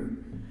year.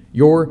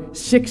 Your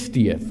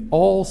 60th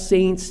All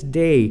Saints'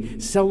 Day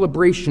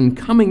celebration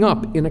coming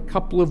up in a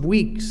couple of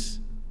weeks,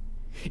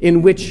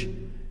 in which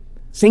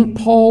St.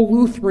 Paul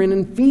Lutheran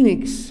in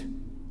Phoenix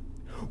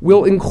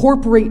will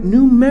incorporate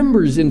new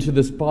members into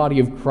this body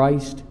of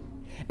Christ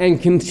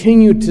and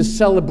continue to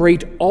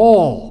celebrate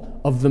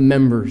all of the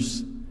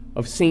members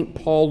of St.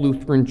 Paul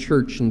Lutheran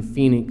Church in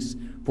Phoenix,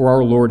 for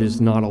our Lord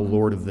is not a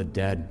Lord of the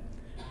dead,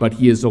 but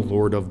he is a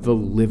Lord of the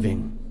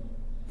living.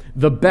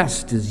 The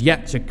best is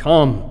yet to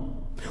come.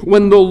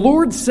 When the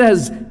Lord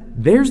says,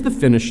 there's the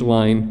finish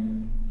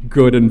line,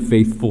 good and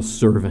faithful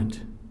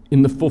servant,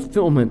 in the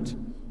fulfillment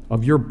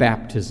of your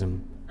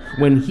baptism,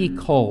 when he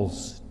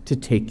calls to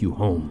take you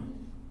home.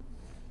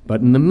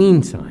 But in the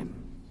meantime,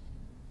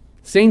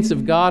 saints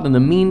of God, in the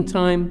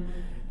meantime,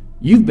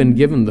 you've been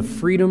given the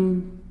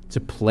freedom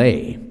to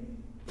play,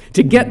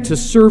 to get to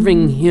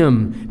serving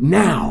him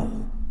now,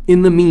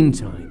 in the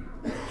meantime.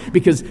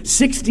 Because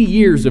 60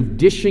 years of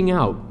dishing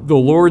out the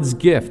Lord's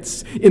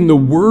gifts, in the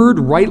word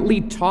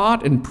rightly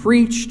taught and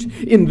preached,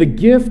 in the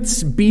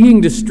gifts being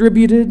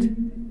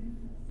distributed,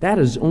 that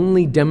has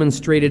only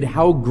demonstrated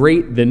how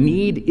great the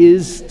need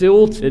is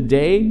still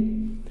today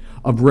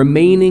of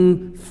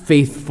remaining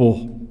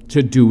faithful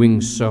to doing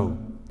so,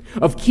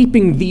 of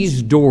keeping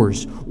these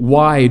doors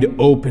wide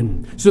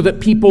open so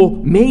that people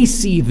may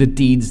see the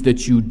deeds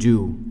that you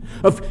do,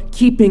 of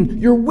keeping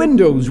your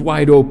windows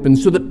wide open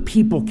so that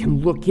people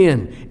can look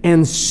in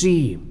and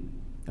see,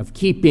 of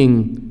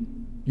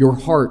keeping your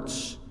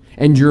hearts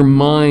and your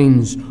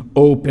minds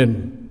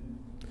open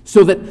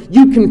so that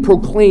you can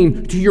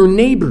proclaim to your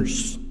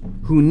neighbors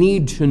who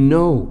need to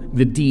know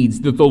the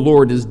deeds that the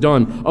Lord has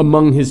done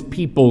among his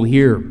people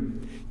here,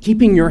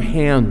 keeping your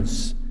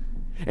hands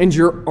and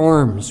your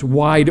arms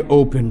wide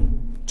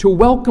open to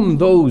welcome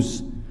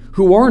those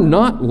who are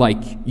not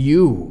like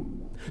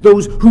you,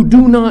 those who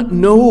do not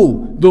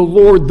know the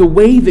Lord the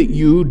way that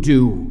you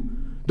do,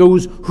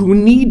 those who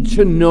need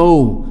to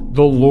know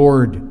the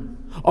Lord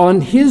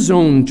on his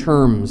own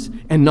terms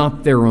and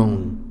not their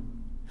own,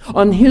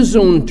 on his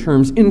own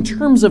terms, in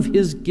terms of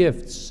his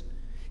gifts,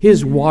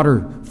 his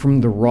water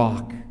from the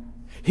rock,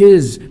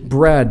 his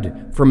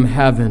bread from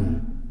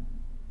heaven.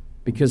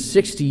 Because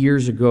 60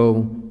 years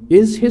ago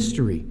is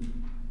history,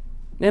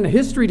 and a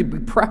history to be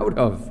proud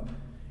of,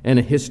 and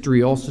a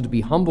history also to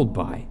be humbled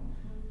by,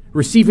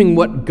 receiving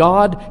what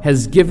God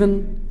has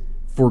given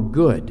for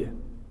good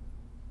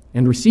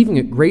and receiving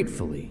it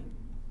gratefully.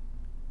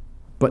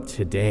 But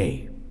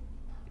today,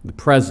 the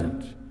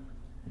present,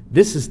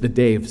 This is the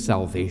day of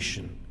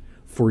salvation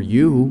for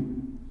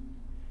you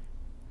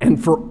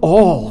and for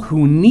all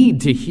who need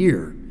to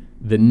hear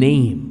the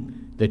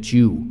name that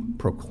you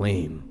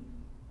proclaim.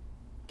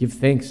 Give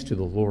thanks to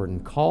the Lord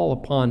and call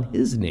upon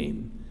his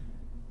name.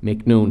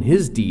 Make known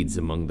his deeds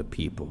among the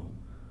people.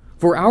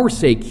 For our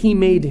sake he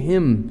made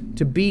him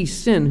to be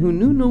sin who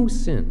knew no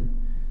sin,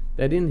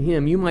 that in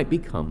him you might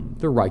become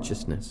the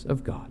righteousness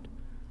of God.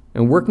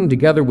 And working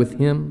together with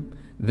him,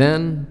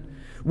 then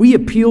we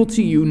appeal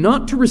to you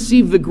not to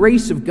receive the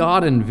grace of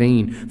God in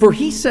vain. For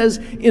he says,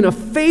 in a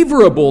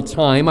favorable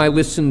time I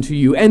listened to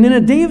you, and in a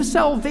day of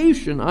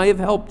salvation I have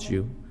helped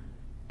you.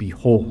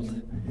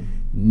 Behold,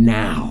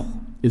 now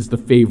is the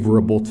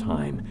favorable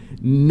time.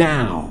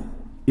 Now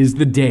is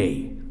the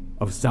day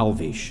of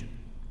salvation.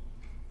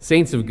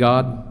 Saints of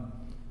God,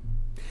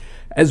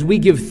 as we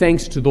give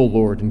thanks to the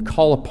Lord and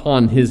call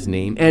upon his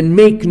name and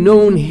make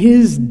known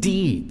his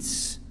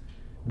deeds,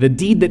 the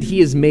deed that he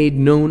has made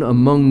known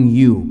among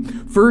you,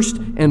 first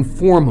and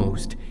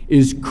foremost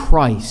is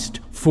Christ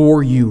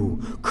for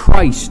you.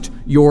 Christ,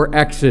 your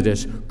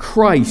exodus.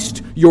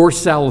 Christ, your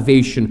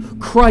salvation.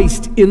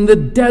 Christ in the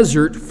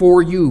desert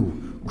for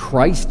you.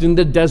 Christ in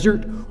the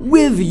desert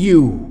with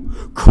you.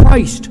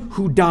 Christ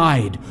who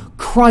died.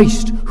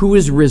 Christ who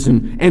is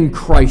risen. And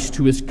Christ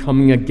who is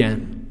coming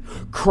again.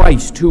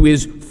 Christ who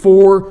is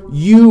for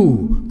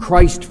you.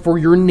 Christ for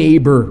your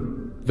neighbor.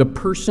 The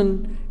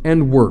person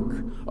and work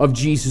of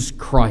Jesus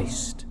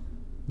Christ,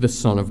 the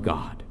Son of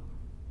God.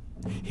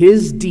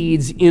 His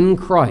deeds in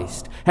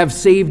Christ have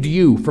saved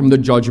you from the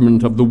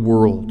judgment of the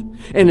world,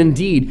 and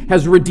indeed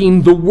has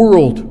redeemed the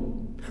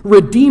world,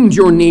 redeemed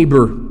your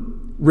neighbor,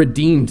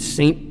 redeemed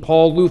St.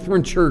 Paul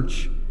Lutheran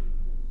Church,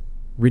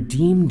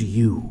 redeemed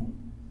you.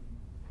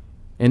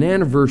 An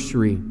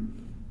anniversary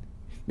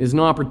is an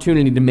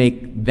opportunity to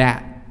make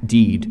that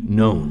deed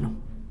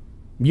known.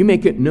 You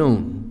make it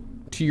known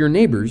to your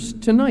neighbors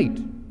tonight.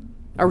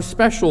 Our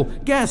special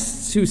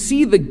guests who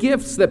see the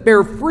gifts that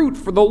bear fruit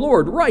for the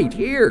Lord right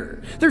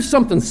here. There's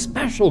something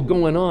special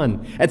going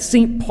on at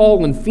St.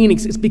 Paul in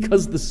Phoenix. It's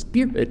because the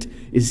Spirit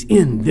is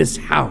in this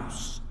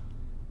house.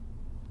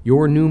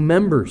 Your new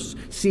members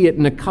see it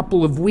in a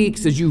couple of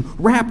weeks as you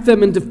wrap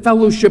them into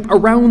fellowship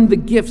around the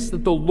gifts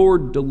that the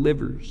Lord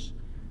delivers.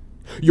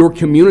 Your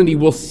community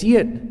will see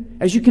it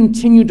as you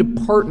continue to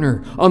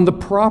partner on the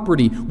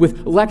property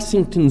with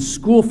Lexington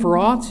School for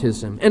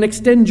Autism and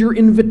extend your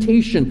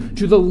invitation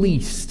to the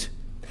least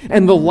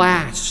and the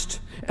last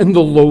and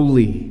the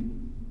lowly.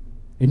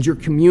 And your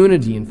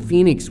community in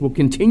Phoenix will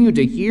continue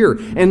to hear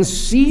and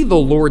see the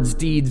Lord's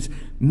deeds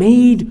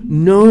made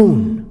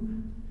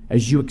known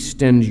as you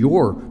extend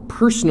your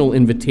personal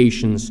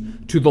invitations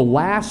to the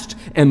last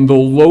and the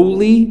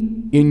lowly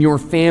in your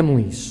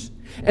families,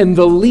 and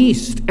the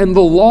least and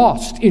the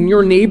lost in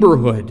your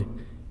neighborhood.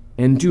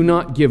 And do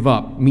not give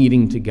up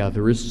meeting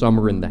together as some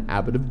are in the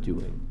habit of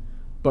doing,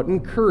 but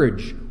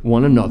encourage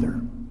one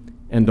another,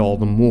 and all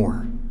the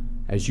more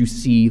as you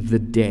see the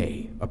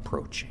day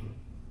approaching.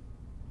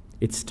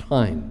 It's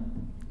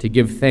time to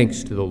give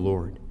thanks to the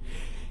Lord.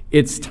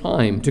 It's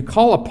time to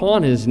call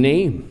upon his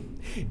name.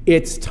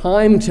 It's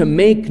time to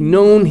make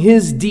known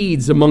his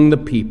deeds among the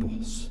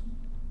peoples.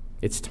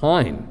 It's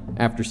time,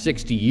 after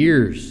 60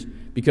 years,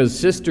 because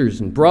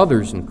sisters and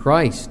brothers in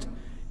Christ,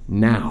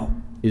 now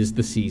is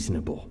the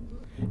seasonable.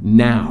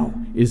 Now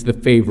is the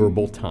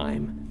favorable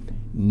time.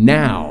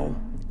 Now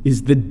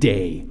is the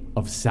day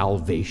of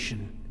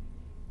salvation.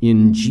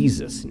 In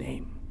Jesus'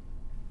 name,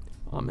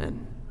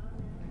 amen.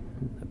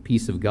 The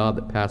peace of God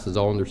that passes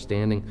all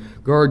understanding,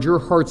 guard your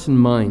hearts and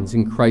minds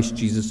in Christ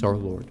Jesus our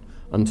Lord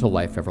until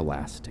life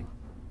everlasting.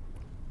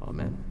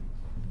 Amen.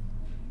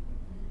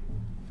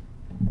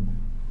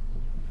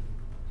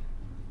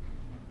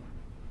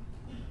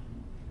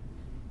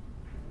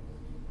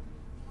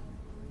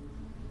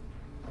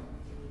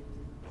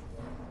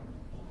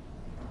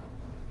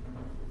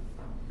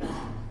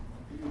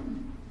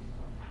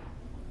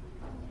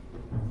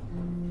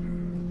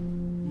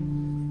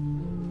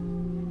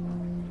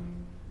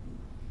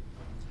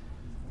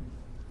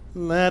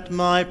 Let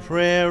my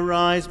prayer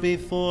rise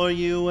before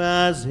you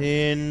as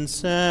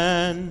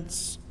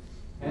incense.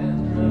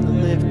 And the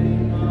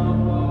lifting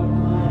of all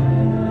my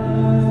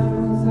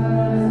hands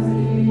as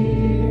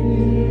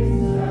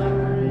evening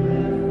sacrifice.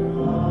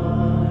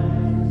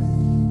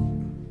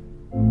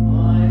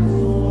 My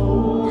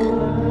soul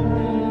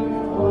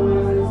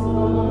magnifies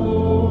the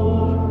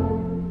Lord,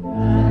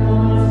 and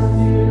my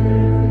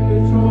spirit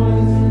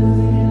rejoices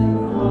in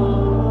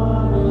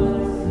God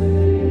my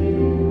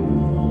Savior.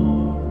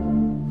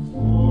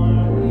 For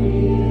he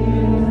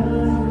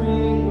has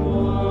regarded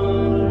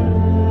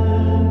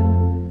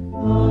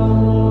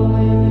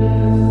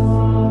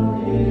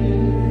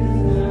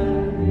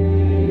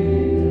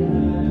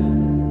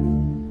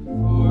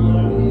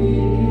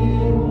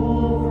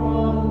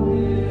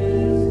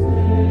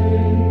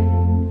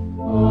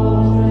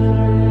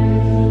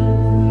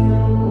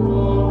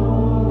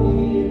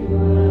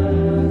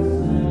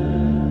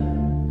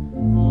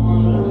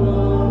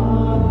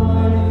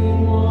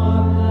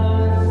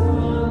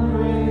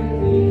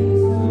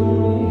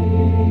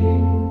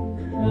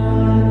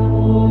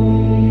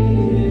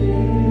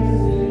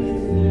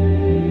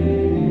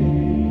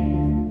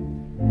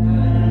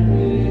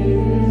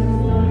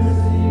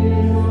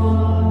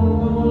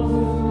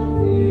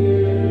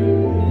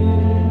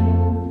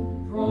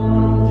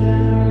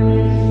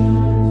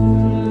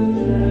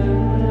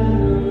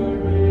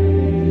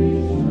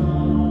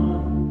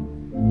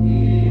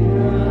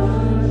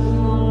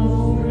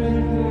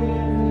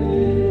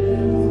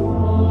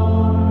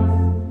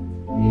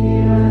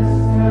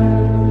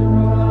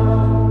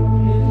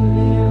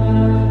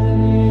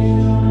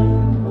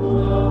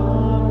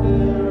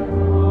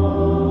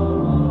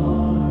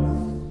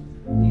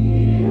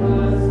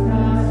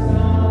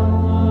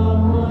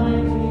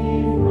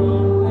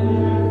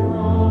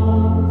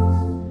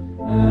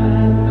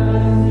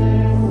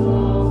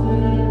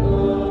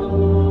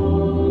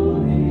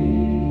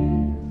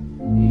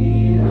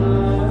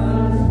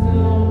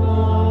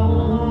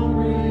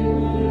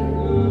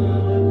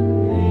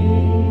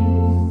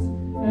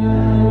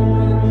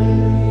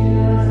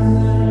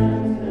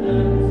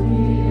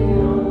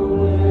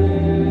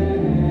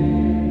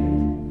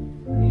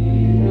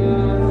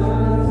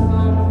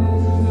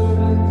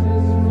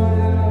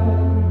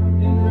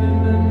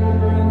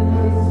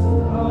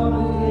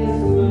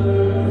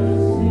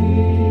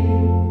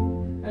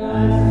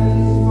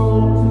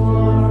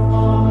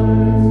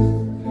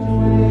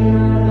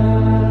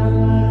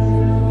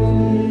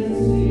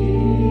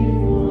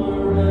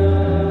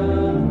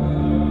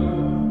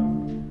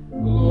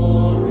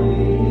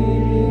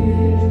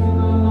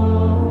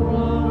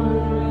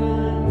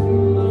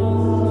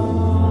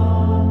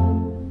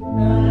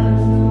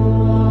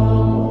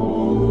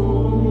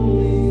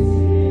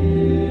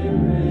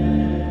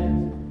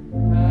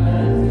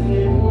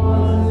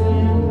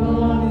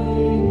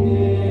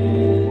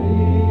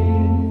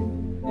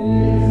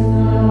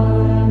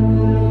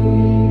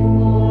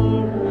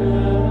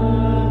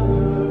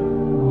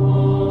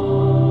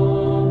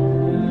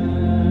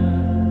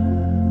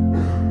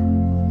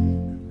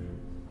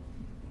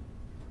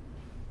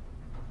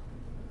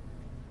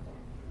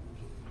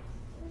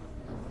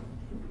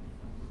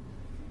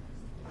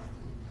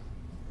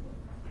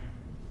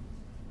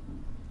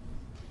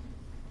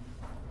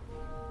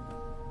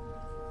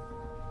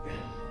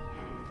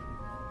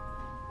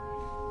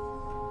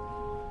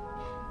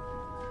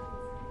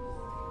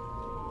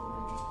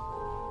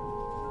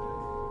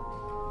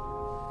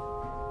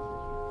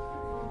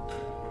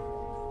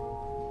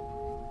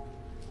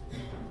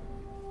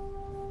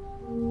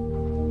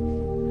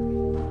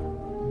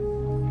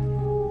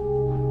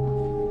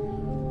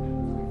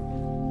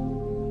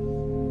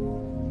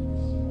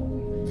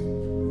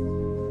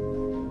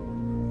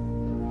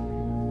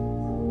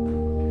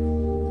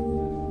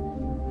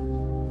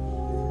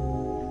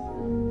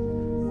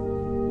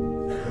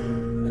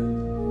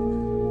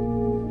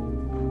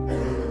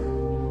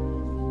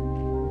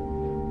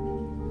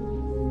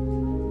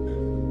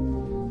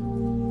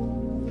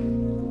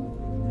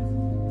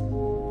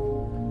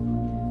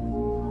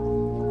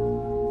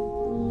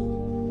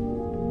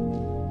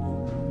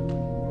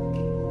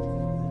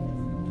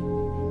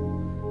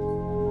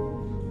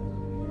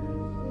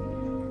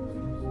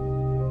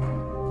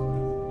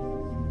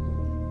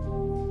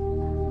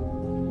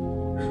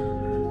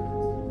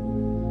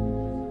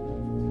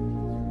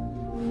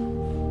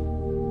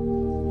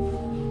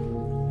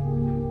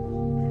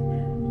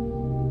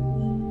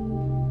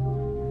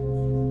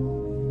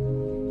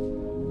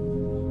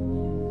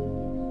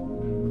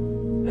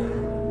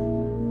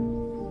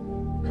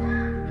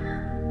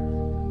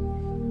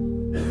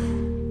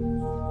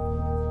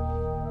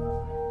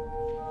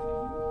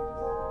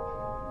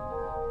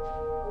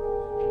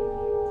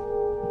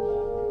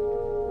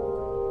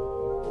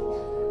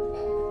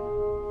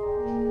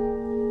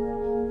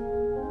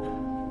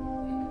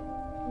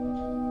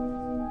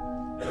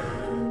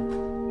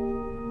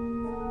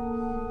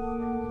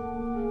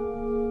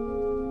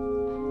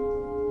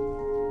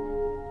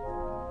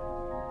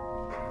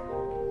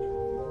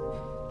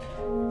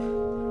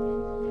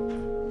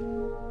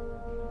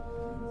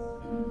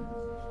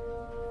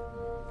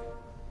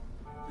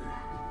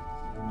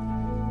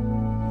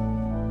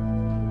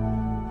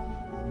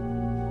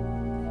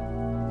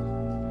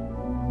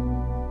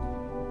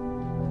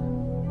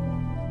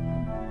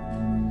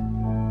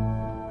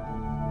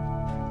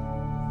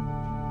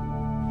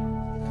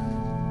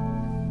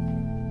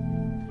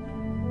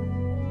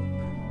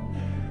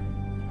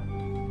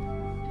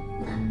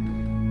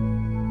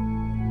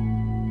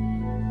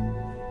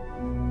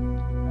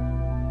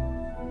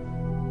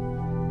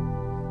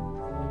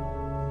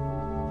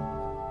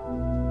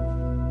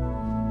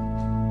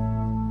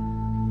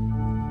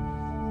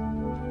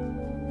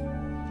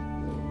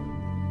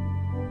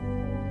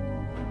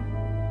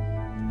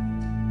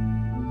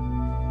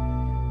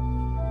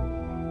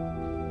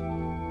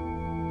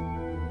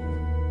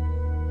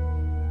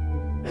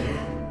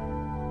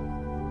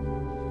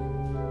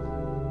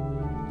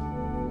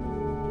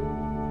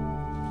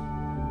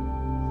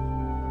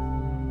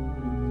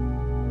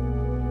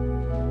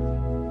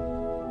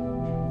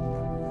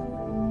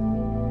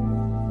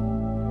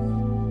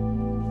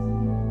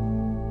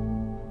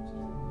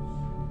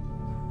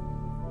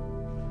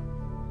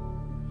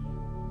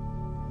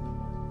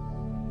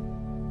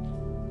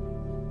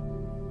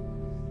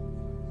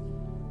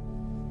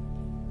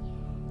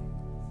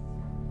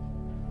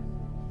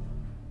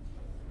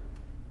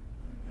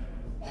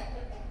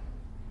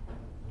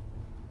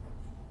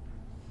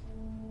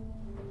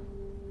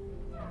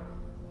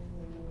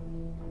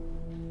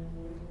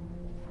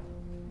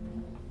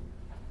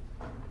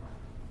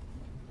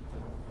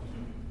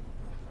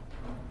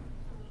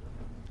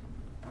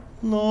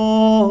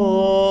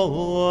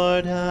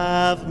Lord,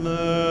 have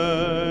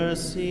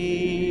mercy.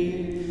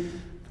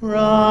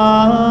 Christ,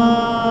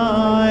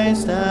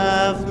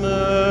 have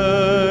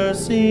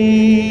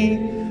mercy.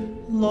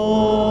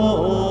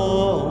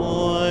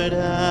 Lord,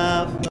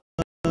 have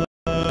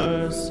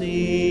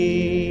mercy.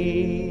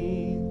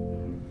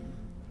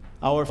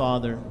 Our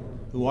Father,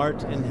 who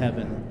art in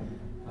heaven,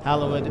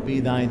 hallowed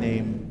be thy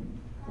name.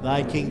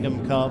 Thy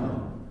kingdom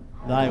come,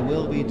 thy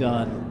will be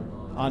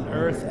done, on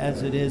earth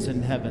as it is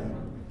in heaven.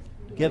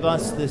 Give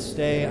us this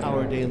day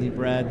our daily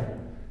bread,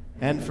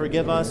 and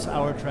forgive us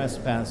our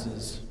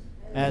trespasses,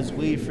 as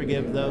we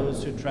forgive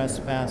those who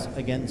trespass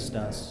against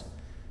us.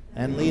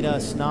 And lead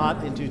us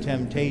not into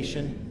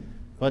temptation,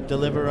 but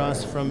deliver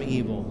us from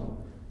evil.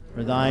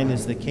 For thine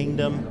is the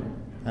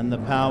kingdom, and the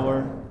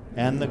power,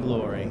 and the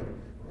glory,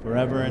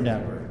 forever and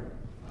ever.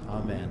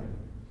 Amen.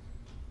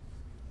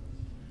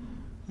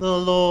 The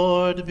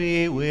Lord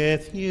be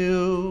with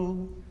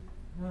you.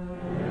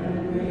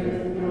 And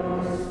with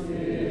your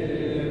spirit.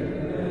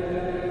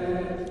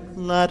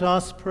 Let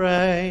us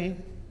pray.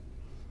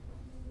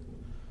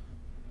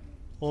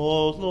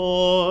 O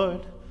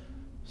Lord,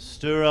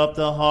 stir up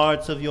the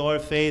hearts of your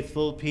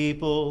faithful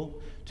people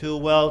to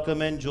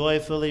welcome and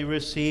joyfully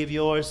receive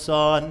your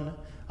Son,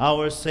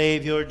 our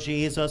Savior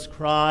Jesus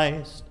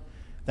Christ,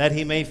 that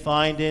he may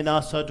find in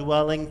us a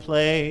dwelling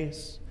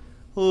place,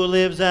 who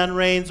lives and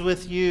reigns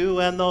with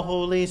you and the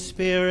Holy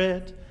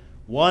Spirit,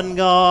 one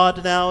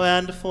God, now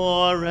and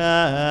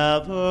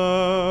forever.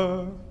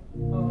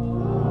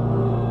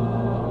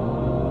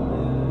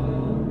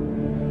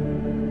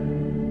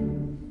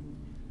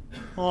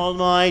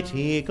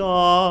 Almighty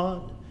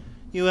God,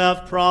 you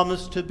have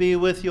promised to be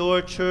with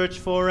your church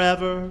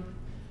forever.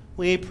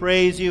 We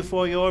praise you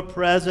for your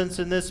presence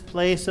in this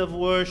place of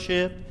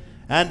worship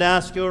and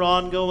ask your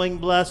ongoing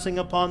blessing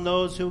upon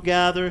those who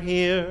gather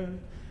here.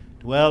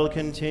 Dwell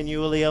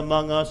continually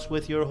among us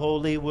with your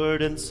holy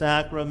word and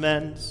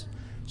sacraments.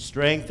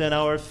 Strengthen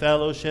our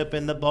fellowship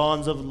in the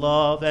bonds of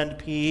love and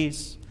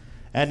peace,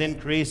 and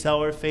increase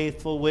our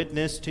faithful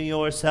witness to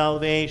your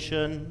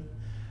salvation.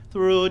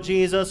 Through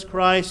Jesus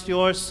Christ,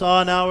 your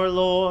Son, our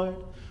Lord,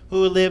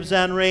 who lives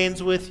and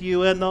reigns with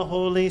you in the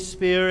Holy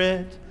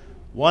Spirit,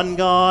 one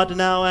God,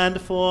 now and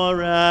forever.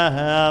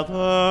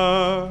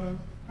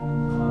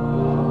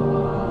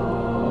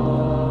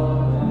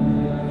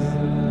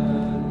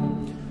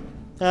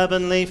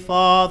 Heavenly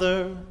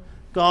Father,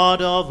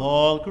 God of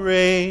all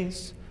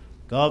grace,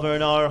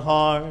 govern our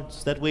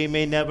hearts that we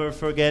may never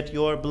forget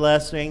your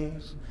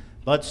blessings,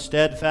 but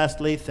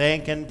steadfastly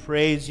thank and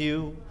praise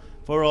you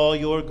for all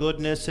your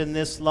goodness in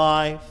this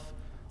life,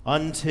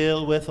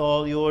 until with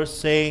all your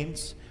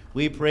saints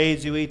we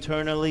praise you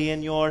eternally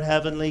in your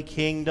heavenly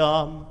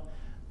kingdom,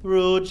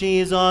 through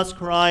Jesus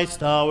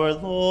Christ our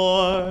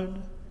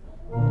Lord.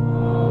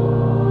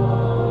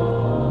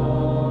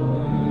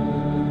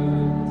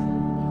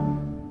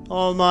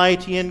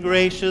 Almighty and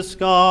gracious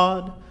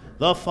God,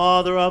 the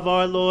Father of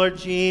our Lord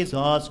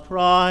Jesus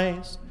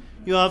Christ,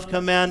 you have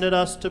commanded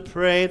us to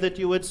pray that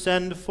you would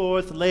send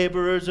forth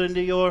laborers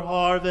into your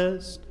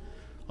harvest.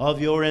 Of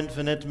your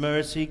infinite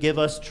mercy, give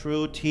us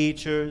true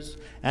teachers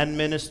and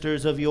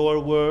ministers of your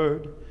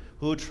word,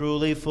 who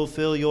truly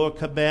fulfill your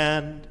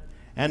command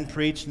and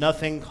preach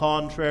nothing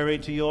contrary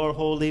to your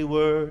holy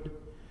word.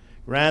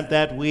 Grant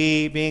that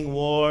we, being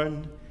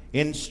warned,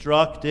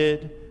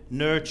 instructed,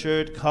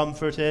 nurtured,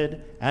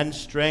 comforted, and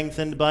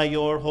strengthened by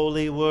your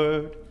holy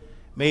word,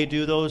 may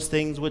do those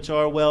things which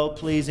are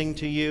well-pleasing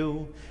to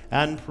you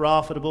and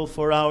profitable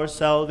for our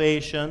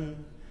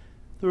salvation.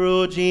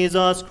 Through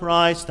Jesus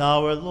Christ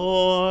our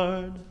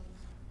Lord.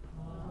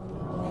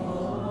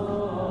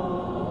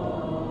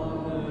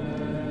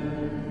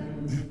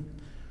 Amen.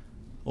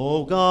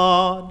 O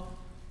God,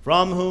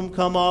 from whom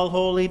come all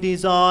holy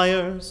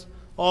desires,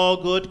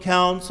 all good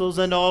counsels,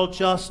 and all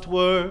just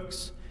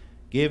works,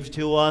 give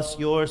to us,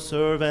 your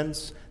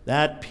servants,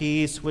 that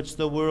peace which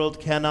the world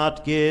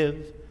cannot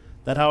give,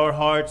 that our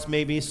hearts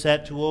may be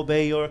set to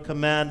obey your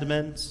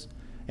commandments,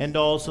 and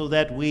also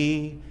that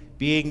we,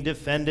 being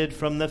defended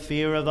from the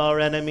fear of our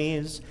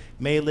enemies,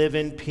 may live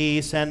in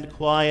peace and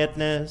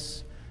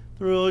quietness.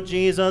 Through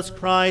Jesus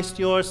Christ,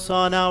 your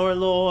Son, our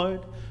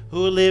Lord,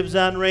 who lives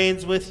and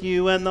reigns with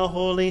you and the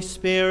Holy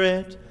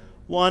Spirit,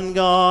 one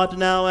God,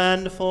 now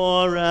and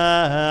forever.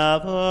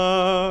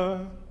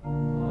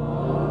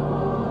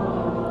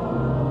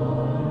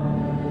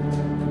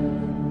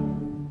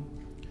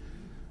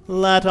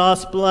 Let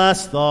us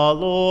bless the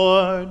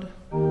Lord.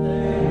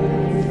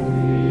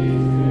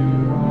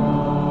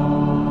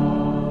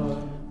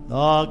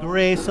 The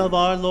grace of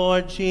our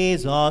Lord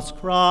Jesus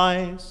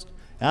Christ,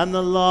 and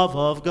the love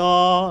of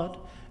God,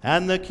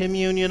 and the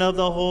communion of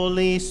the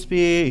Holy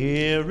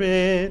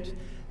Spirit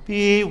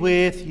be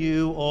with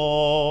you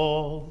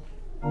all.